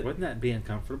helmet. Wouldn't that be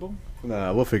uncomfortable?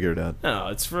 Nah, we'll figure it out. No,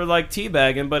 it's for like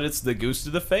teabagging, but it's the goose to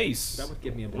the face. That would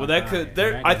give me a black Well, that eye, could. and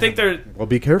There, I I can think have- there. Well,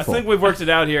 be I careful. think we've worked it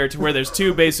out here to where there's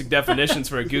two basic definitions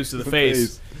for a goose to the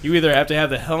face. You either have to have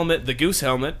the helmet, the goose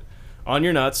helmet, on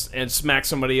your nuts and smack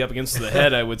somebody up against the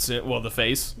head. I would say, well, the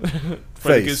face,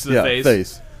 for the goose to the yeah,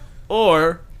 face.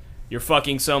 or you're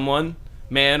fucking someone,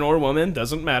 man or woman,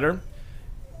 doesn't matter.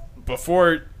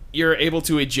 Before you're able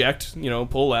to eject,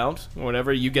 pull out or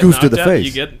whatever, you get Goose knocked to the out.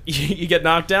 face. You get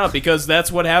knocked out because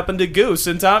that's what happened to Goose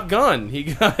in Top Gun. He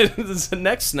got his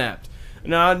neck snapped.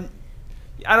 Now,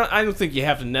 I don't think you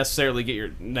have to necessarily get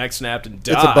your neck snapped and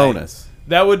die. It's a bonus.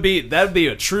 That would be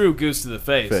a true goose to the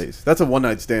face. Face. That's a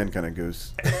one-night stand kind of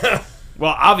goose.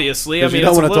 Well, obviously, I Because mean, you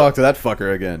don't it's a want to little- talk to that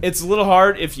fucker again. It's a little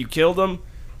hard if you killed them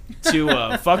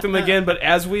to fuck them again, but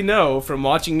as we know from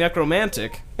watching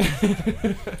Necromantic,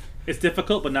 It's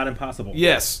difficult, but not impossible.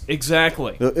 yes,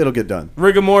 exactly. It'll get done.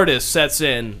 Rigor mortis sets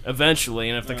in eventually,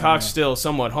 and if the cock's still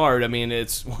somewhat hard, I mean,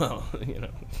 it's, well,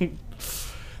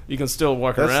 you can still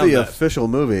walk That's around the that. official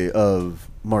movie of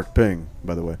Mark Ping,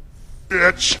 by the way.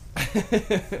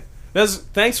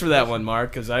 Thanks for that one,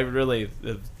 Mark, because I really...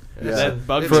 That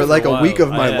bugged me For like a a while. week of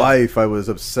my I- life, I was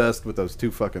obsessed with those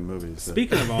two fucking movies.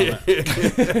 Speaking of all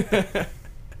that,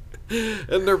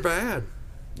 And they're bad.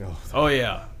 Oh,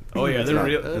 yeah. Oh, yeah. They're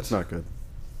real. That's not good.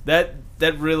 That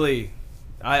really...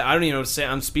 I don't even know what to say.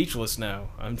 I'm speechless now.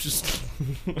 I'm just...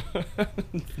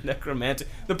 Necromantic.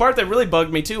 The part that really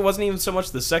bugged me, too, wasn't even so much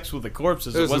the sex with the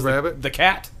corpses. It was was the rabbit? The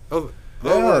cat. Oh,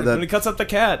 Yeah, word. that- When he cuts up the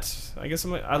cat, I guess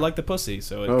I like the pussy,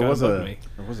 so it Oh, kind it of was bugged a. me.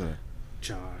 It was a.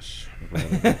 Josh.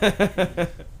 But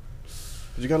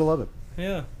you gotta love it.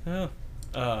 Yeah, yeah.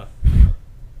 Oh.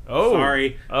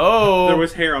 Sorry. Oh. There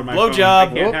was hair on my Blowjob.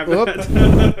 phone. I can't have Whoop,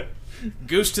 that.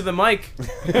 Goose to the mic.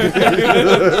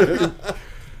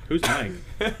 Who's Mike?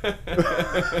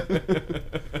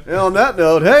 And on that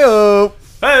note, hey-o!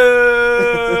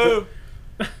 Hey.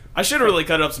 I should have really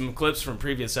cut up some clips from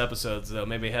previous episodes, though.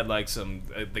 Maybe had like some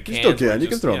the You cans. still were can. You can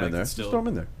just- throw yeah, them I in there. can Just still- throw them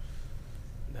in there.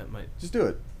 That might. Just do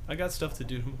it. I got stuff to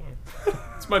do tomorrow.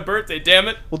 It's my birthday, damn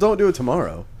it. Well, don't do it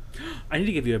tomorrow. I need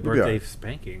to give you a You'll be birthday alright.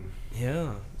 spanking.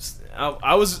 Yeah.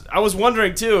 I was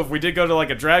wondering too if we did go to like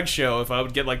a drag show if I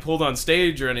would get like pulled on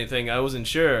stage or anything. I wasn't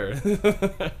sure.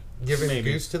 Giving a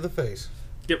Maybe. goose to the face.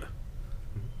 Yep.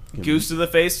 Goose to the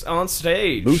face on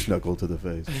stage. Moose knuckle to the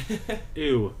face.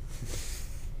 Ew.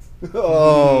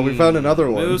 Oh, we found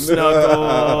another one. Moose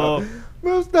knuckle.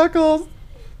 Moose knuckles.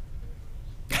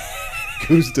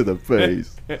 Goose to the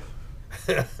face.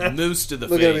 Moose to the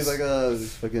Look at me face. like,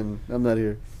 fucking, I'm not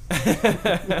here.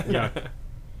 Yeah.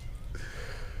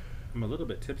 I'm a little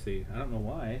bit tipsy. I don't know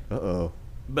why. Uh-oh.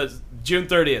 But June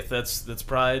 30th, that's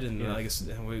Pride, and Yeah. I guess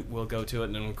we'll go to it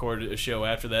and then record a show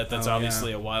after that. That's Oh,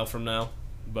 obviously yeah. a while from now.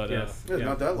 But Yes. Yeah,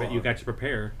 not that But long. you got to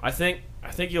prepare. I think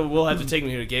we'll have to take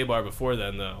me to a gay bar before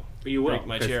then, though. But you will. Break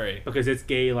my cherry. Because it's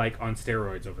gay, like, on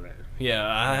steroids over there. Yeah,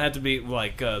 I had to be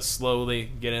like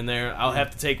slowly get in there. I'll have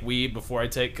to take weed before I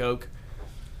take coke.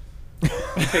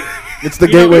 It's the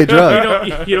gateway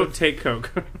drug. You don't take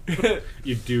coke.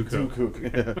 You do coke.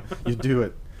 Yeah, you do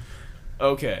it.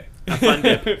 Okay. Fun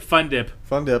dip. Fun dip.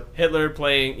 Fun dip. Hitler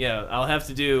playing. Yeah, I'll have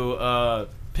to do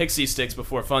pixie sticks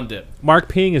before Fun Dip. Mark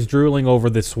Ping is drooling over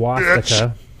the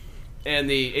swastika. And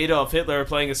the Adolf Hitler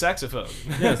playing a saxophone.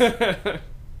 Yes.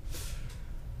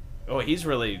 Oh, he's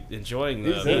really enjoying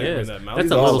He's in it. that mouth.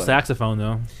 That's a all little in. saxophone,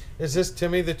 though. Is this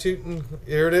Timmy the Tootin'?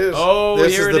 Here it is. Oh,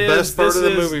 this here is it the is. best part This of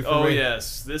the is- movie for oh, me.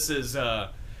 yes. This is,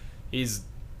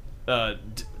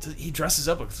 he dresses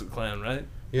up as a clown, right?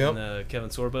 Yep. And, Kevin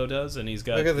Sorbo does, and he's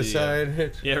got Look at the the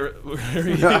side. Yeah, read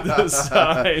the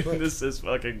side. This is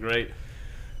fucking great.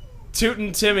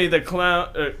 Tootin' Timmy the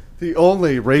clown. The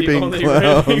only raping the only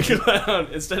clown. raping clown.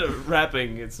 Instead of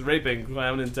rapping, it's raping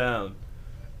clown in town.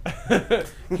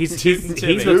 He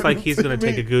Timmy. looks like he's going to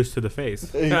take a goose to the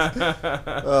face.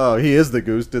 Oh, he is the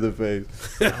goose to the face.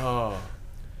 Oh.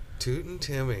 Tootin'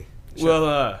 Timmy.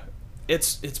 Well,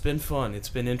 it's been fun. It's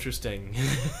been interesting.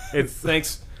 It's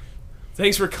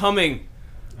Thanks for coming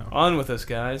on with us,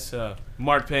 guys.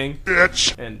 Mark Ping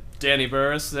and Danny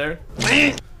Burris there.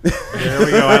 There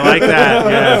we go. I like that.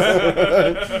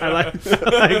 Yes. I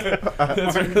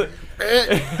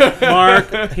like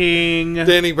Mark Ping.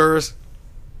 Danny Burris.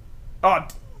 Oh,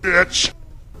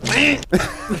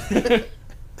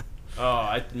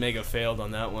 I mega failed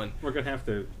on that one. We're going to have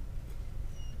to.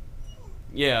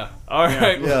 Yeah. All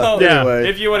right. Yeah. Well, Yeah. Anyway.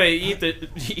 if you want to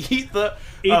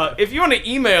if you want to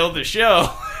email the show,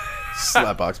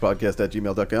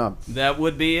 Slapboxpodcast@gmail.com. that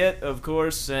would be it, of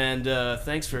course. And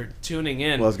thanks for tuning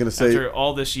in. Well, I was gonna say- after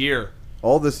all this year.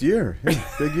 All this year. Yeah,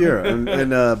 big year. And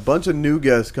a bunch of new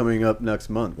guests coming up next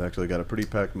month. Actually, got a pretty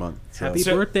packed month. So Happy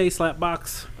birthday,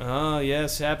 Slapbox. Oh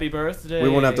yes, happy birthday. we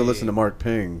won't have to listen to Mark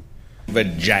Ping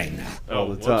Vagina. all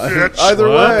the whoops. time. Either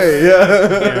What? way,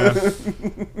 yeah.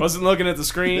 Wasn't looking at the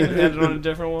screen. Had it on a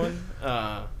different one.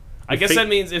 I guess that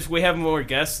means if we have more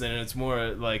guests, then it's more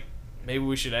like maybe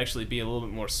we should actually be a little bit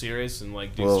more serious and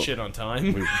like do Well, shit on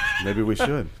time. Maybe we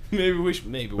should. maybe we should.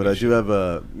 Maybe. But we I should. do have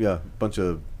a bunch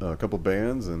of a couple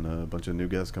bands and a bunch of new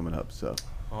guests coming up. So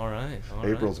All right.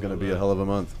 April's going to be a hell of a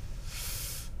month.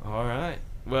 All right.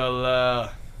 Well,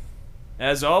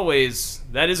 as always,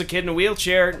 that is a kid in a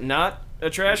wheelchair, not a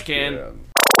trash can. Yeah.